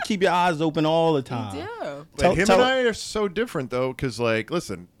to keep your eyes open all the time. do. But him and I are so different, though, because, like,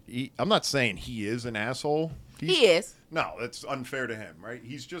 listen, I'm not saying he is an asshole. He is. No, that's unfair to him, right?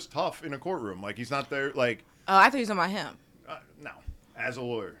 He's just tough in a courtroom. Like, he's not there, like, Oh, I thought you were talking about him. no, as a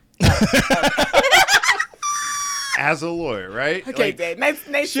lawyer. As a lawyer, right? Okay, Like, Dave.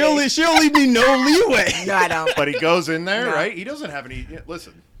 Nice. She'll leave me no leeway. No, I don't. but he goes in there, No. right? He doesn't have any.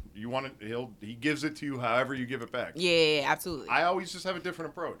 Listen, You want it, he gives it to you however you give it back. Yeah, absolutely. I always just have a different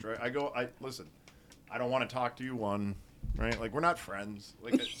approach, right? Listen, I don't want to talk to you, right? Like, we're not friends.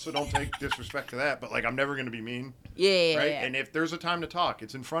 Like, so don't take disrespect to that, but, like, I'm never going to be mean. Yeah. Right? And if there's a time to talk,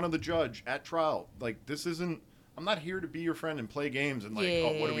 it's in front of the judge at trial. Like, this isn't, I'm not here to be your friend and play games and, like,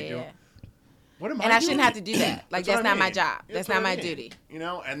 oh, what are we doing? What am I doing? And I shouldn't have to do that. Like, that's not my job. That's not my duty. You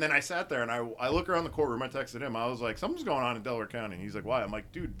know? And then I sat there and I look around the courtroom. I texted him. I was like, something's going on in Delaware County. And he's like, why? I'm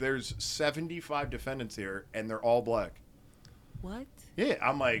like, dude, there's 75 defendants here, and they're all black. What? Yeah.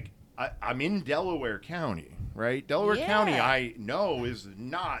 I'm like, I'm in Delaware County, right? Delaware County, I know, is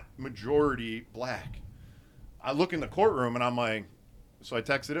not majority black. I look in the courtroom, and I'm like, so I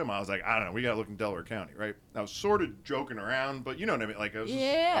texted him. I was like, I don't know. We got to look in Delaware County, right? I was sort of joking around, but you know what I mean? Like,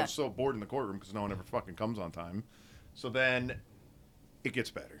 I was so bored in the courtroom because no one ever fucking comes on time. So then it gets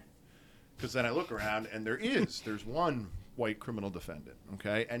better. Because then I look around, and there's one white criminal defendant,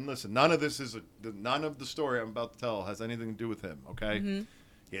 okay? And listen, none of the story I'm about to tell has anything to do with him, okay? Mm-hmm.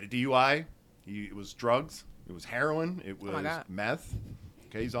 He had a DUI. It was drugs. It was heroin. It was meth.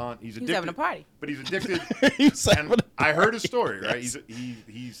 Okay, he's addicted. He's having a party. But he's addicted. I heard his story, right? Yes.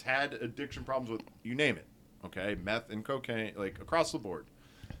 He's had addiction problems with, you name it, okay? Meth and cocaine, like, across the board.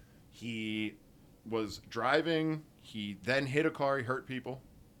 He was driving. He then hit a car. He hurt people,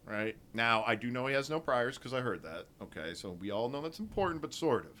 right? Now, I do know he has no priors because I heard that, okay? So we all know that's important, but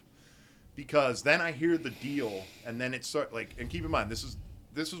sort of. Because then I hear the deal, and then it's like, and keep in mind, this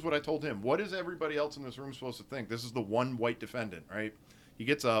is what I told him. What is everybody else in this room supposed to think? This is the one white defendant, right? He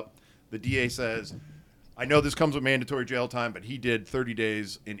gets up. The DA says, I know this comes with mandatory jail time, but he did 30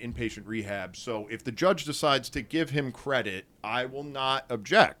 days in inpatient rehab. So if the judge decides to give him credit, I will not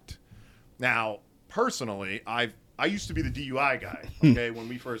object. Now, personally, I used to be the DUI guy, okay, when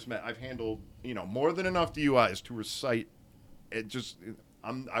we first met. I've handled, more than enough DUIs to recite it.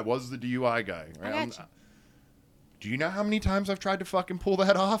 I was the DUI guy, right? Do you know how many times I've tried to fucking pull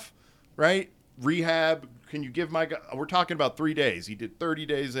that off, right? Rehab, can you give my guy, we're talking about 3 days. He did 30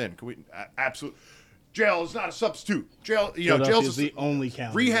 days in. Can we, absolutely. Jail is not a substitute. Jail is the only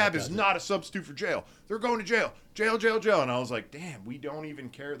county. Rehab is not a substitute for jail. They're going to jail. Jail. And I was like, damn, we don't even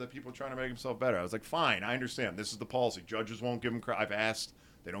care that people are trying to make themselves better. I was like, fine, I understand. This is the policy. Judges won't give them credit. I've asked.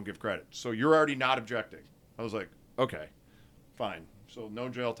 They don't give credit. So you're already not objecting. I was like, okay, fine. So no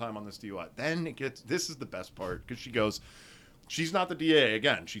jail time on this DUI. Then this is the best part, because she goes, she's not the DA.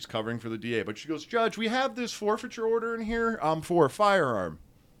 Again, she's covering for the DA. But she goes, Judge, we have this forfeiture order in here for a firearm.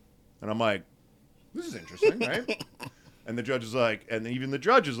 And I'm like, this is interesting, right? And the judge is like, and even the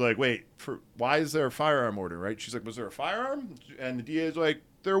judge is like, wait, why is there a firearm order, right? She's like, was there a firearm? And the DA is like,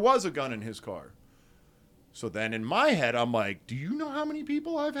 there was a gun in his car. So then in my head, I'm like, do you know how many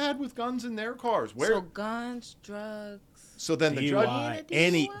people I've had with guns in their cars? Where? So guns, drugs. So then the judge,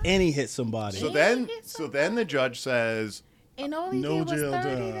 and he hit somebody. So then the judge says, and all he did was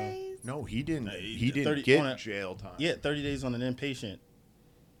 30 days. No, he didn't. He didn't get jail time. Yeah, 30 days on an inpatient.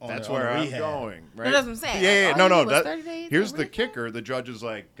 That's where I'm going, right? No, that's what I'm saying. Yeah. No. 30 days here's the kicker. The judge is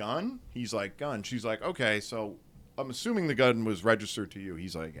like, gun? He's like, gun. She's like, okay, so I'm assuming the gun was registered to you.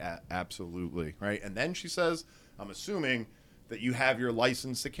 He's like, absolutely, right? And then she says, I'm assuming that you have your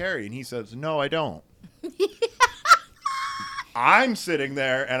license to carry. And he says, no, I don't. I'm sitting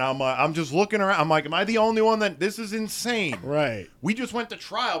there, and I'm just looking around. I'm like, am I the only one that, this is insane. Right. We just went to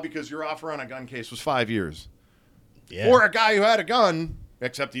trial because your offer on a gun case was 5 years. Yeah. For a guy who had a gun,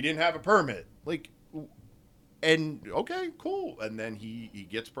 except he didn't have a permit. Like, and okay, cool. And then he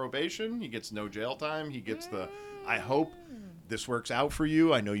gets probation. He gets no jail time. He gets I hope this works out for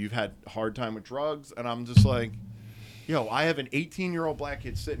you. I know you've had a hard time with drugs. And I'm just like, I have an 18-year-old black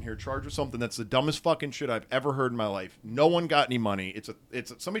kid sitting here charged with something that's the dumbest fucking shit I've ever heard in my life. No one got any money. It's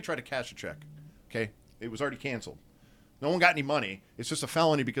somebody tried to cash a check. Okay? It was already canceled. No one got any money. It's just a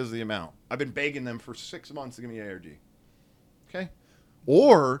felony because of the amount. I've been begging them for 6 months to give me ARG. Okay?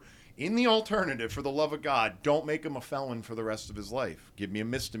 Or, in the alternative, for the love of God, don't make him a felon for the rest of his life. Give me a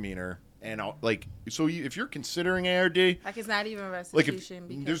misdemeanor. And if you're considering ARD, like, it's not even restitution,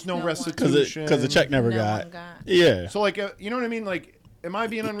 because there's no restitution because the check never got. Yeah. So you know what I mean? Like, am I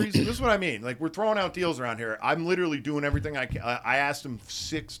being unreasonable? This is what I mean. Like, we're throwing out deals around here. I'm literally doing everything I can. I asked him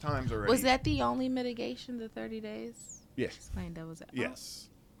 6 times already. Was that the only mitigation, the 30 days? Yes. Explain that was it. Yes.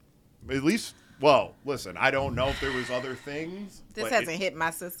 At least. Well, listen, I don't know if there was other things. This hasn't hit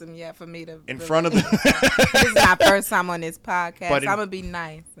my system yet for me to. In front of the. This is my first time on this podcast. I'm gonna be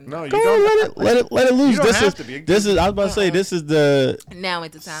nice. No, you don't. Let it loose. You don't have to be. This is. I was about to say. This is the. Now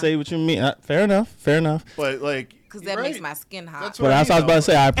it's the time. Say what you mean. Fair enough. But because that makes my skin hot. That's But that's what I was about to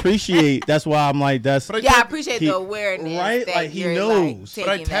say. I appreciate. That's why I'm like, that's. But I appreciate the awareness. Right? That Like, he you're, knows. Like,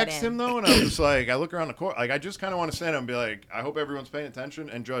 But I taking text that him though, and I'm just like, I look around the court, like I just kind of want to stand up and be like, I hope everyone's paying attention.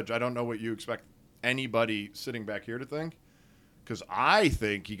 And Judge, I don't know what you expect anybody sitting back here to think, because I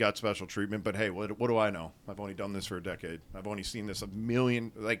think he got special treatment. But hey, what do I know? I've only done this for a decade. I've only seen this a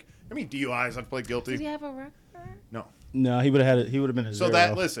million. Like, I mean, DUIs. I've played guilty. Did he have a record? No, he would have had. He would have been a So zero.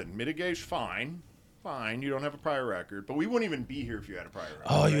 that listen, mitigation, fine. You don't have a prior record, but we wouldn't even be here if you had a prior record.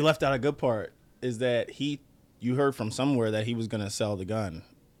 Oh, right? you left out a good part. Is that you heard from somewhere that he was going to sell the gun.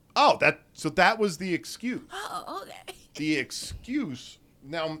 Oh, that was the excuse. Oh, okay. The excuse.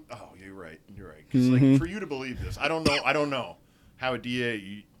 Now, you're right. Because like, for you to believe this, I don't know how a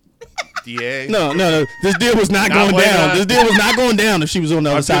DA. No. This deal was not going down. This deal was not going down if she was on the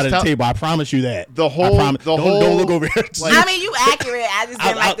other side of the table. I promise you that. Don't look over here. I mean, you accurate. I just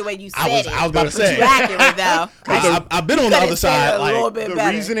didn't like the way you said it. I was about to say. You accurate though. I've been on the other side. The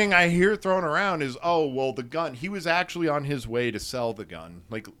reasoning I hear thrown around is, the gun. He was actually on his way to sell the gun.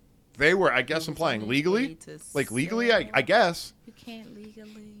 Like, they were, I guess, implying legally. Like, legally, I guess. You can't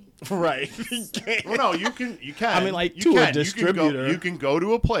legally. Right. Well, no, you can. I mean, like, you to a can. distributor. You can go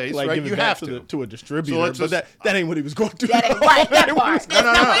to a place, Like, right? give it You back have to a distributor. So but that ain't what he was going to do. That ain't right. That part. No.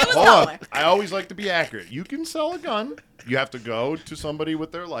 Hold Hold on. I always like to be accurate. You can sell a gun. You have to go to somebody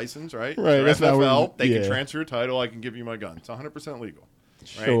with their license, right? Right, Their that's not FFL. what They yeah. can transfer your title. I can give you my gun. It's 100% legal.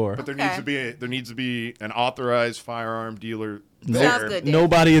 Right? Sure. But there Okay. needs to be an authorized firearm dealer Sounds there. good. Dave.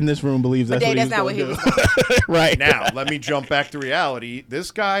 Nobody in this room believes But that's Dave, what he was that's going not to what he do. Right. Now, let me jump back to reality. This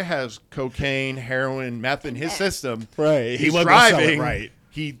guy has cocaine, heroin, meth in his system. Right. He He's wasn't gonna sell it driving. right.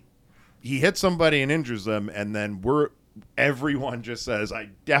 He hits somebody and injures them, and then everyone just says, I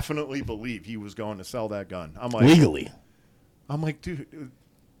definitely believe he was going to sell that gun. I'm like, dude,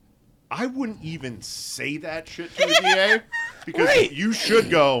 I wouldn't even say that shit to the DA because Right. you should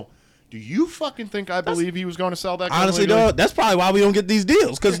go, do you fucking think I believe he was going to sell that gun? Honestly, legally? though, that's probably why we don't get these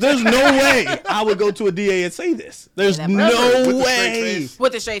deals. Because there's no way I would go to a DA and say this. There's Yeah, no Never. With the straight way. face.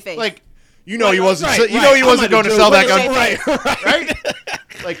 With a straight face. Like, he wasn't. Right, He wasn't going to sell that gun. Right. Right?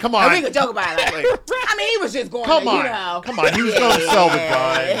 Like, come on. And we could joke about it. Like, I mean, he was just going. Come to, on. Come on. He was going to sell the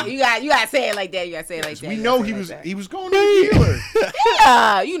gun. You got to say it like that. You got to say it like that. We You know gotta he say it was like that. he was going to the dealer.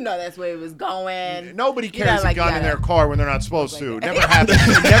 Yeah, you know that's where it was going. Nobody You carries gotta, a gun in you their gotta- car when they're not supposed to. It that. never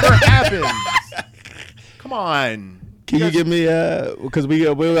happens. It never happens. Come on. Can you give me because we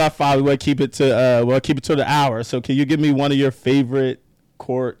got 5, we want to keep it to the hour. So can you give me one of your favorite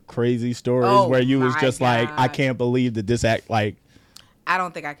court crazy stories where you was my just like, I God. can't believe that this act like I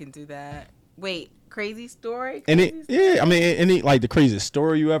don't think I can do that. Wait, crazy story? any like the craziest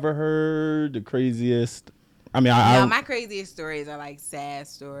story you ever heard, the craziest. I mean, No, my craziest stories are like sad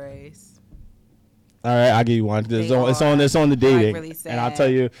stories. all right, I'll give you one. It's on the dating, really and I'll sad tell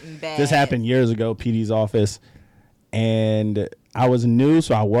you, and bad. this happened years ago, PD's office, and I was new,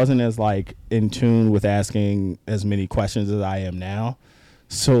 so I wasn't as like in tune with asking as many questions as I am now.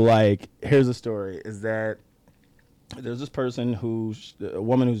 So like, here's the story: is that there's this person a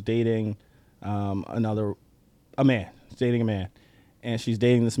woman who's dating a man, dating a man, and she's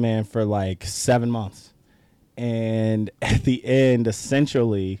dating this man for like 7 months, and at the end,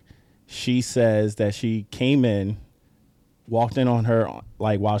 essentially, she says that she came in, walked in on her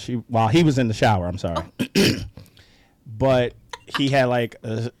like while he was in the shower. I'm sorry, but he had like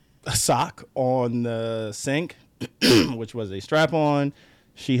a sock on the sink, which was a strap on.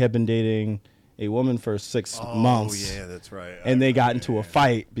 She had been dating a woman for 6 months. Oh, yeah, that's right. And they got into a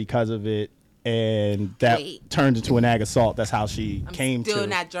fight because of it, and that Wait. turned into an ag assault. That's how she I'm came still to.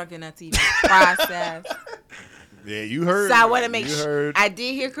 not drunk enough to even process. Yeah, you heard. So I want to make You sure heard. I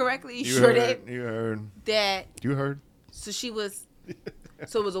did hear correctly. You You sure heard. did? You heard. That You heard. so she was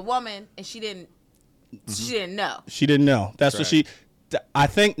so it was a woman and she didn't know. She didn't know. That's what she. I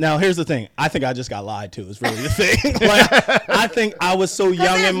think now. Here's the thing. I think I just got lied to. Is really the thing. Like, I think I was so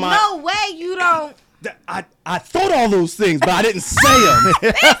young There's in my. no way you don't. I thought all those things, but I didn't say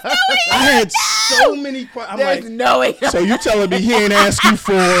them. I had so many questions. I'm There's like, no way. so you telling me he ain't asked you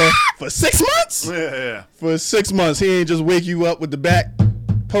for 6 months? Yeah. For 6 months, he ain't just wake you up with the back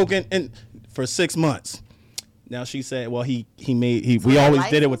poking and for 6 months. Now she said, well, we the always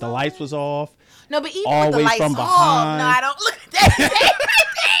lights did it was with the on? lights was off. No, but even with the Always lights from off, behind. no, I don't look at that.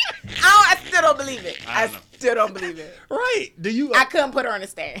 I still don't believe it. I still don't believe it. Right? Do you? I couldn't put her on the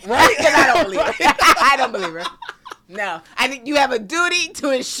stand. Right. Because I don't believe it. I don't believe her. No. I think you have a duty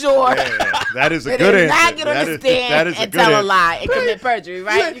to ensure That is a that good they answer. not get on the stand and tell a lie and commit perjury,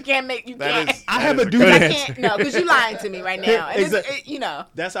 right? You can't make, I have a duty. I can't, no, because you're lying to me right now. And it's,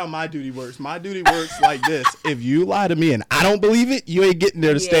 That's how my duty works. My duty works like this. If you lie to me and I don't believe it, you ain't getting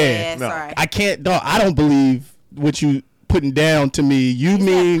there to stand. No. Sorry. I can't, dog. I don't believe what you putting down to me. You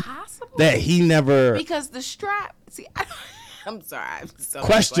mean that he never. Because the strap, see, I'm sorry.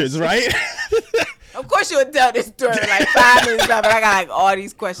 Questions, right? Of course you would tell this story like 5 minutes up, and I got like all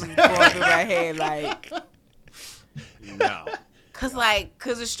these questions going through my head, like. No. Cause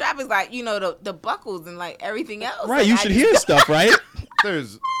the strap is like, the buckles and like everything else. Right, you should hear stuff, right?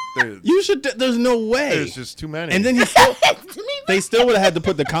 There's no way. There's just too many. And then they still would have had to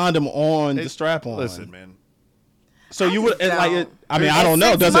put the condom on the strap on. Listen, man. So you would I don't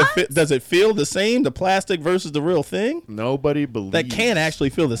know. Does it feel the same? The plastic versus the real thing? Nobody believes that can't actually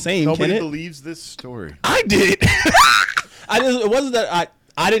feel the same. Nobody can it? believes this story. I did. It wasn't that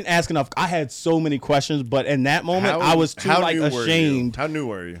I didn't ask enough. I had so many questions, but in that moment I was too ashamed. How new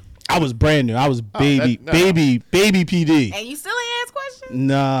were you? I was brand new. I was baby PD. And you still ain't asked questions?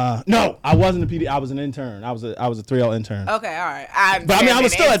 Nah, no, I wasn't a PD. I was an intern. I was a 3L intern. Okay, all right. But I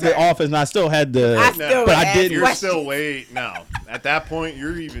was still at the office, and I still had the. I didn't. You're still no. At that point,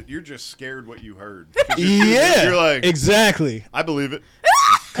 you're just scared what you heard. You're like exactly. I believe it.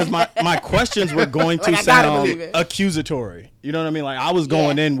 Because my questions were going to sound accusatory. You know what I mean? Like I was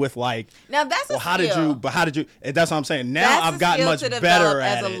going in with like. Now that's a skill. How did you? That's what I'm saying. Now I've gotten much better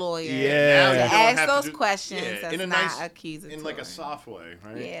at as a lawyer. Yeah. To ask those questions. That's in a not nice, accusatory. in like a soft way,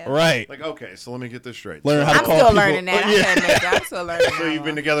 right? Yeah. Right. Like okay, so let me get this straight. Learn how to call I'm still people. learning that. I'm still learning. So you've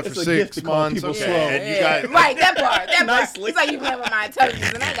been together for 6 months. Okay. Slow. And you got right. That part. Nicely. It's like you playing with my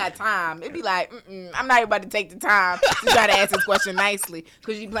intelligence, and I got time. It'd be like, I'm not about to take the time to try to ask this question nicely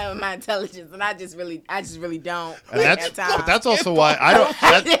because you playing with my intelligence, and I just really don't. And that's also why I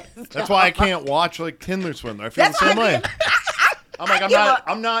don't. That's why I can't watch like Tinder Swindler. I feel the same way.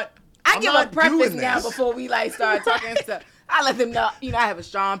 I'm not. I give a preface now before we like start talking stuff. I let them know, I have a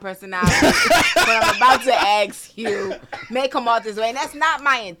strong personality. When I'm about to ask you, may come out this way, and that's not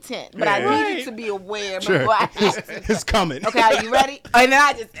my intent. But I need you to be aware before I ask you. It's coming. Okay, are you ready? And then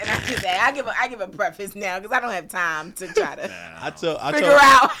I give a preface now because I don't have time to try to figure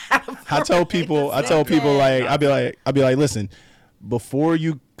out. I tell people like I'll be like, listen, before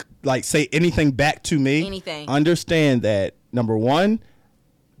you like say anything back to me, understand that number one,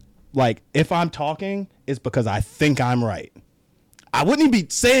 like if I'm talking, it's because I think I'm right. I wouldn't even be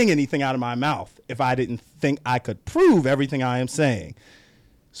saying anything out of my mouth if I didn't think I could prove everything I am saying.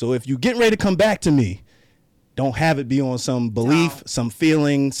 So if you're getting ready to come back to me, don't have it be on some belief, some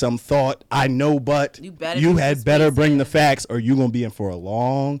feeling, some thought. I know, but you had better bring the facts or you're going to be in for a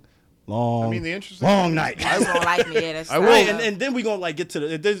long night. You don't like me, that's right. And then we're going to like get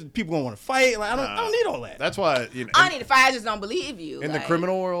to there's people going to want to fight. Like, I don't need all that. That's why, I don't need to fight. I just don't believe you. In the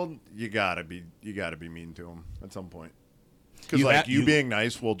criminal world, you gotta be mean to them at some point. Because like you being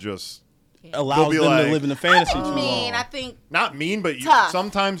nice will just allows them to live in the fantasy too long. I think not mean, but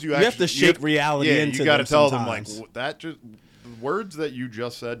sometimes you have to shake reality into you got to tell sometimes. them like that. Just words that you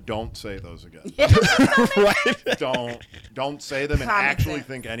just said. Don't say those again. Right? Don't say them and actually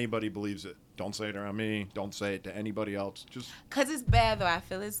think anybody believes it. Don't say it around me. Don't say it to anybody else. Just because it's bad though. I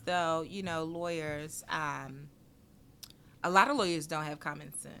feel as though lawyers. A lot of lawyers don't have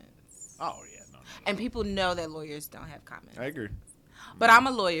common sense. Oh yeah. And people know that lawyers don't have common sense. I agree. But I'm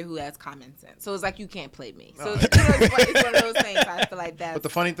a lawyer who has common sense. So it's like you can't play me. So it's one of those things I feel like that. But the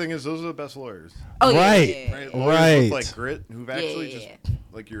funny thing is those are the best lawyers. Oh, right. Yeah. Right. Lawyers with like grit who've actually just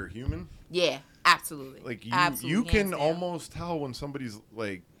like you're a human. Yeah, absolutely. Like you can almost tell when somebody's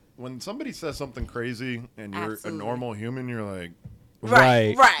like when somebody says something crazy and you're a normal human, you're like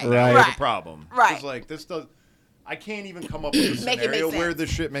Right. There's a problem. Right. It's like this does I can't even come up with a scenario where this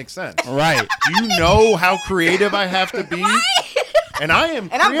shit makes sense. Right. Do you know how creative I have to be? Right? And I am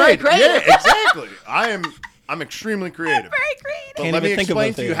I'm very creative. Yeah, exactly. I'm extremely creative. I'm very creative. But let me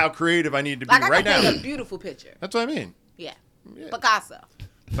explain to you how creative I need to be right now. I can paint a beautiful picture. That's what I mean. Yeah. Picasso.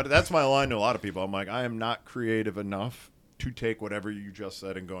 But that's my line to a lot of people. I'm like, I am not creative enough to take whatever you just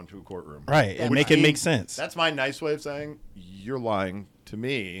said and go into a courtroom. Right. And make it make sense. That's my nice way of saying you're lying to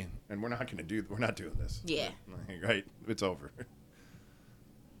me and we're not doing this. Yeah. Right. It's over.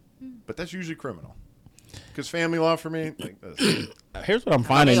 But that's usually criminal. Because family law for me, like this. Here's what I'm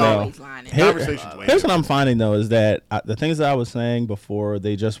finding though. Here's what I'm finding though is that the things that I was saying before,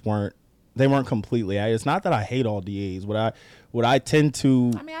 they weren't completely. It's not that I hate all DAs. What I tend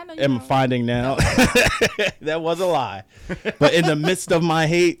to am finding now, that was a lie. But in the midst of my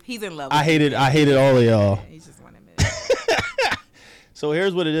hate, he's in love. I hated all of y'all. He's just want to admit So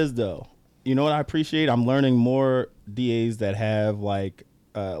here's what it is, though. You know what I appreciate? I'm learning more DAs that have like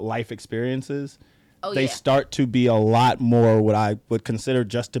life experiences. Oh, they start to be a lot more what I would consider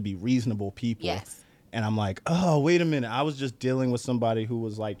just to be reasonable people. Yes. And I'm like, oh, wait a minute. I was just dealing with somebody who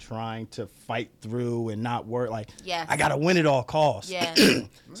was like trying to fight through and not work. Like, Yes. I got to win at all costs. Yes.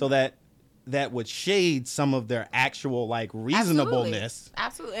 So that would shade some of their actual like reasonableness.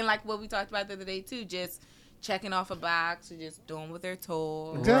 Absolutely. And like what we talked about the other day too, just checking off a box or just doing what they're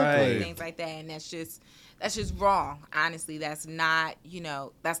told. Exactly. Things like that. And that's just wrong. Honestly, that's not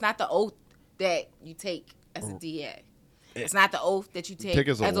the oath that you take as a DA. It's not the oath that you take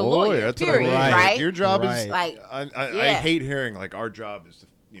as a lawyer. That's period, what I mean. right? Your job Right. is Like, I hate hearing like our job is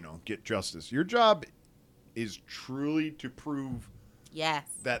to get justice. Your job is truly to prove yes.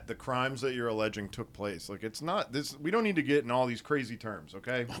 that the crimes that you're alleging took place. Like it's not this. We don't need to get in all these crazy terms,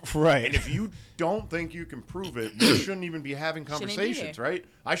 okay? Right. And if you don't think you can prove it, we shouldn't even be having Shouldn't be conversations, here. right?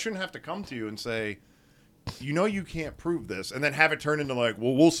 I shouldn't have to come to you and say, you can't prove this, and then have it turn into like,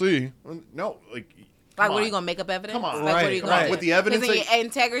 well, we'll see. No, like. Like, Come what are on. you gonna make up evidence? Come on. Like, what are Right, you gonna right. do? With the evidence Because that- your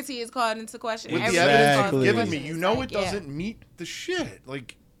integrity is called into question. With the Everything is evidence called you've into given me, question. you It's know like, it doesn't meet the shit.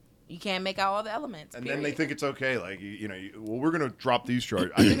 Like, You can't make out all the elements. and then they period. think it's okay. Like, well, we're gonna drop these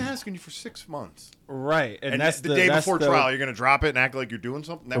charges. I've been asking you for 6 months, Right. and that's the day that's before the- trial, you're gonna drop it and act like you're doing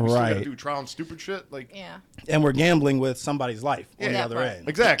something. That we still gotta Right. do trial and stupid shit. Like, Yeah. And we're gambling with somebody's life on the that other part. end.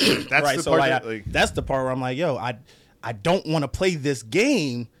 exactly. That's Right. the So part. like, That, that's the part where I'm like, yo, I don't want to play this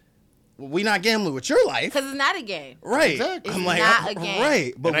game. We're not gambling with your life. Because it's not a game. Right. Exactly. I'm It's like, not a game.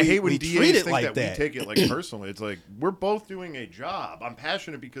 right. But and I hate when we DAs treat it think like that we take it like personally. It's like we're both doing a job. I'm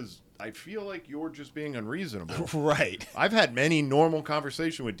passionate because I feel like you're just being unreasonable. Right. I've had many normal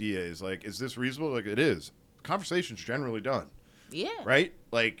conversation with DAs. Like, is this reasonable? Like, it is. Conversation's generally done. Yeah. Right?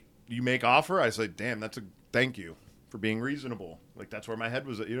 Like, you make offer, I say, damn, thank you for being reasonable. Like, that's where my head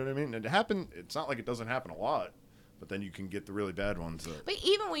was at. You know what I mean? And it happened. It's not like it doesn't happen a lot, but then you can get the really bad ones. But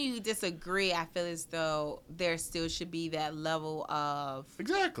even when you disagree, I feel as though there still should be that level of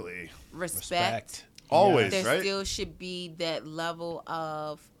Exactly. respect. Always, There right? still should be that level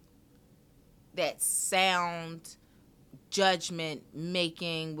of that sound judgment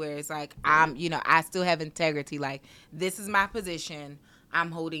making where it's like, I still have integrity. Like, this is my position.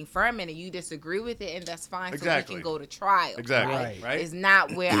 I'm holding firm in it. You disagree with it, and that's fine. Exactly. So we can go to trial. Exactly. Right. It's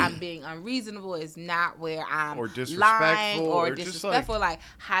not where I'm being unreasonable. It's not where I'm Or disrespectful, lying or or just disrespectful. Like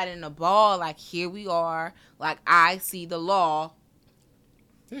hiding the ball. Like, here we are. Like, I see the law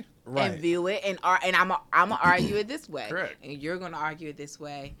Right. and view it, and I'm gonna argue it this way. Correct. And you're gonna argue it this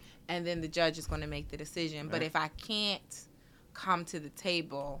way, and then the judge is gonna make the decision. But if I can't come to the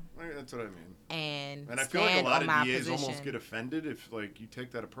table That's what I mean. and And I feel like a stand lot on of my DAs position, almost get offended if like you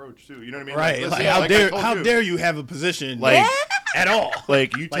take that approach too. You know what I mean? Right. Like, Like, listen, how I told dare you have a position Like, at all?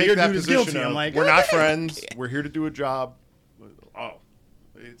 like you Like, take your that dude is position guilty. of, I'm like, we're not friends. We're here to do a job. Oh,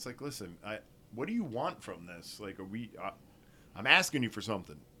 it's like, listen, what do you want from this? Like, I'm asking you for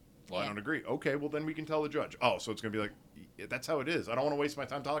something. Well, I Yeah. don't agree. Okay, well then we can tell the judge. Oh, so it's gonna be like, that's how it is. I don't want to waste my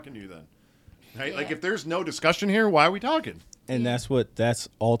time talking to you then. Right? Like, Yeah. if there's no discussion here, why are we talking? And that's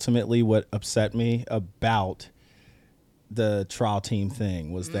ultimately what upset me about the trial team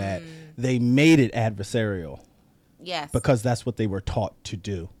thing was that they made it adversarial yes, because that's what they were taught to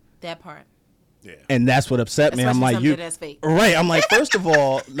do. that part. Yeah. And that's what upset me. I'm Especially like, something you that's fake. right. I'm like, first of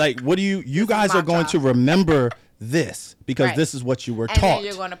all, like, what do you guys my are going to job. remember this because Right. this is what you were And taught. then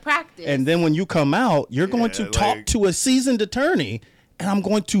you're gonna practice. And then when you come out, you're going to Yeah, talk like- to a seasoned attorney, and I'm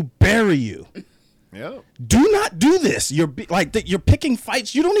going to bury you. Yeah. Do not do this. You're you're picking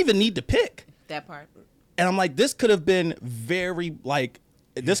fights you don't even need to pick. that part. And I'm like, this could have been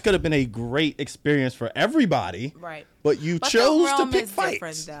this could have been a great experience for everybody. Right. But you But chose the to realm pick is fights.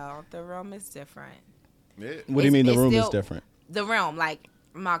 different, though. The realm is different. Yeah. What do you mean the It's room is still- different? The realm, like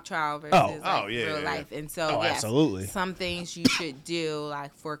mock trial versus Oh. like Oh, yeah, real yeah, life. And so, Oh, yes, absolutely. some things you should do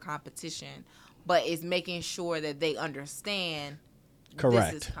like for competition, but it's making sure that they understand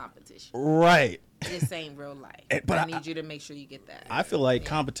Correct. this is competition. Right. This ain't real life. But I I- need you to make sure you get that. I feel like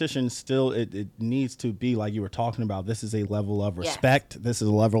competition still it needs to be like you were talking about. This is a level of respect. This is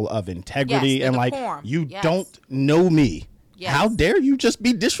a level of integrity, Yes, the and like decorum. you Yes. don't know me. Yes. How dare you just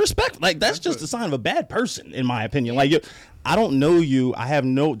be disrespectful? Like that's just a sign of a bad person, in my opinion. Like I don't know you. I have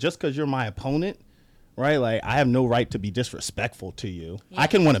no just because you're my opponent, right? Like I have no right to be disrespectful to you. I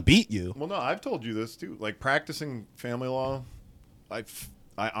can want to beat you. Well, no, I've told you this too. Like practicing family law,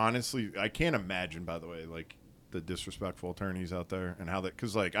 I honestly I can't imagine. By the way, like the disrespectful attorneys out there and how that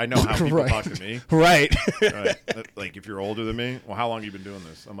because like I know how people Right. talk to me. Right. Right. Like if you're older than me, well, how long you been doing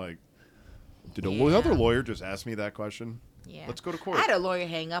this? I'm like, did a other lawyer just ask me that question? Yeah. Let's go to court. I had a lawyer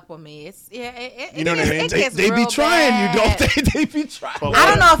hang up on me. It's You know what I mean? They be trying you, don't they? They be trying. But I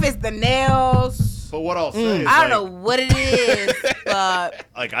don't know if it's the nails. But what I'll say is, I don't know what it is, but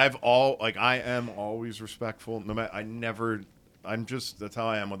like I am always respectful. No matter, that's how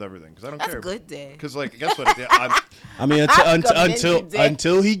I am with everything because I don't that's care. a good day. Because like, guess what? I mean,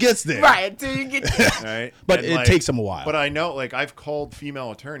 until he gets there, Right, until you get there. Right? But And, it takes him a while. But I know, like, I've called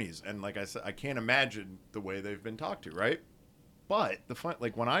female attorneys, and like I said, I can't imagine the way they've been talked to, right? But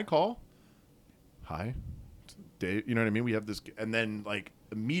like when I call, hi, Dave, you know what I mean? We have this, and then like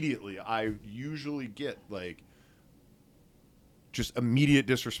immediately, I usually get like just immediate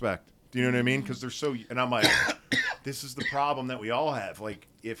disrespect. Do you know what I mean? Because they're so, and I'm like, this is the problem that we all have. Like,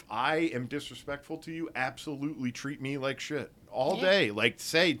 if I am disrespectful to you, absolutely treat me like shit all day. Like,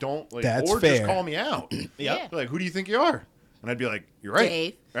 don't, like, That's or fair. just call me out. Yeah. Like, who do you think you are? And I'd be like, you're right.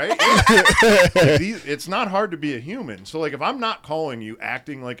 Dave. Right? Like, it's not hard to be a human. So, like, if I'm not calling you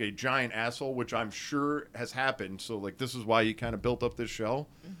acting like a giant asshole, which I'm sure has happened, so, like, this is why you kind of built up this show,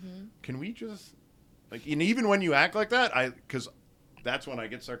 can we just, like, and even when you act like that, because that's when I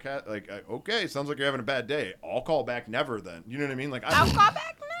get sarcastic. Like, okay, sounds like you're having a bad day. I'll call back never then. You know what I mean? Like, I'll call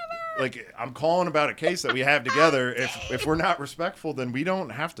back never. Like, I'm calling about a case that we have together. If we're not respectful, then we don't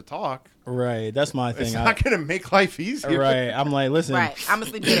have to talk. Right, that's my thing. It's not going to make life easier. Right, I'm like, listen. Right, I'm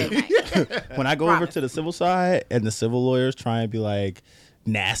gonna sleep good at night. When I go over to the civil side and the civil lawyers try and be like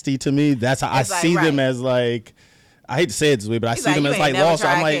nasty to me, that's how I see them as like. I hate to say it this way, but I see them as like lost.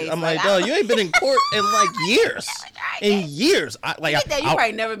 I'm like, dog, you ain't been in court in like years. In years, you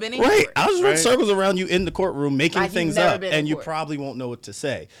probably never been in right. court. I'll just run circles around you in the courtroom, making Like things up, and you probably won't know what to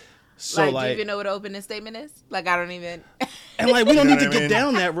say. So do you even know what an opening statement is? Like, I don't even. And like, we don't need to get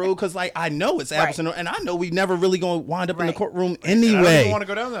down that road because like I know it's absent, and I know we never really gonna wind up in the courtroom anyway. And I don't even want to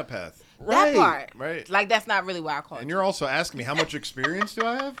go down that path. That part, right? Like, that's not really why I called. And you're also asking me how much experience do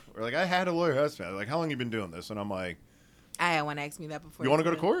I have? Or like, I had a lawyer husband. Like, how long you been doing this? And I'm like, I had one ask me that before. you want to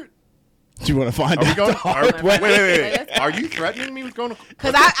go to court? Do you want to find Are we out? going? the hard way? Wait. Are you threatening me with going to court?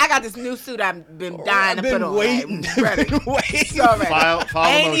 Because I got this new suit I've been dying to put on. Waiting. Ready. So ready. File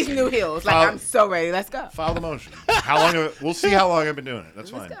and the these motion. new heels. Like, I'm so ready. Let's go. File the motion. How long? We'll see how long I've been doing it.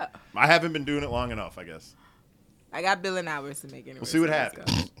 That's Let's fine. go. I haven't been doing it long enough, I guess. I got billing hours to make anyway. We'll see what so let's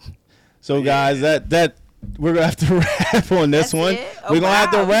happens. go. So guys, that we're gonna have to wrap on this That's one. it? We're gonna have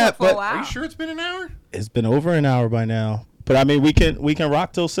to We wrap, went for a but while. Are you sure it's been an hour? it's been over an hour by now. But I mean, we can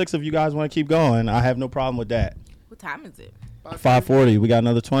rock till 6 if you guys want to keep going. I have no problem with that. What time is it? 5:40. We got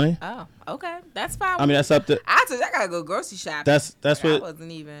another 20. Oh, okay. That's fine. I mean, that's up to. I gotta go grocery shopping. That's I what.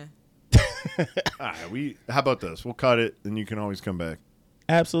 wasn't even. All right, how about this? We'll cut it, and you can always come back.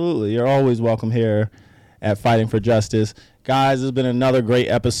 Absolutely, you're always welcome here at Fighting for Justice, guys. It's been another great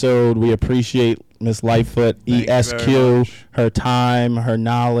episode. We appreciate Miss Lightfoot, Thank you very ESQ, much. her time, her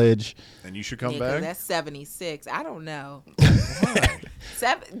knowledge. And you should come Yeah, 'cause back. that's 76. I don't know.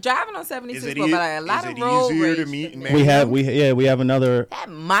 Driving on 76, Is it, but like a lot is of it road easier rage to meet for and me. marry? We have another. That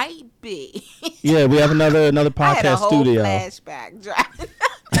might be. Yeah, we have another I had a podcast whole studio. flashback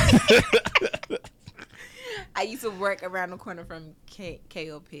driving. I used to work around the corner from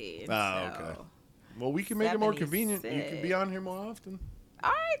KOP. And Okay. Well, we can make it more convenient. You can be on here more often. All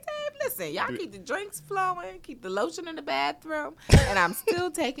right, Dave. Listen, y'all keep the drinks flowing, keep the lotion in the bathroom, and I'm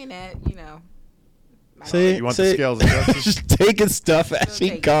still taking that. See, You want the scales of justice? just taking stuff as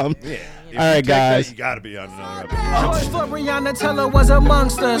she comes. Yeah. If All you right, take that, guys. you got to be on another episode. Lightfoot, Rihanna Teller was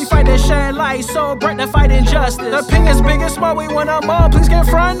amongst us. We fight and shine light, so bright to fight injustice. Opinions big and small, we want them all, please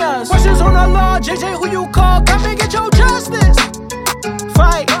confront us. Questions on the law, JJ, who you call? Come and get your justice.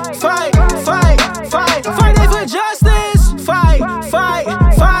 Fight, fight, fight, fight, fighting for justice. Fight, fight,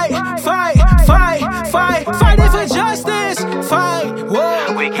 fight, fight, fight, fight, fighting for justice. Fight,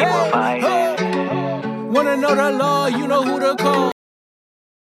 whoa, We keep on fighting. Wanna know the law, you know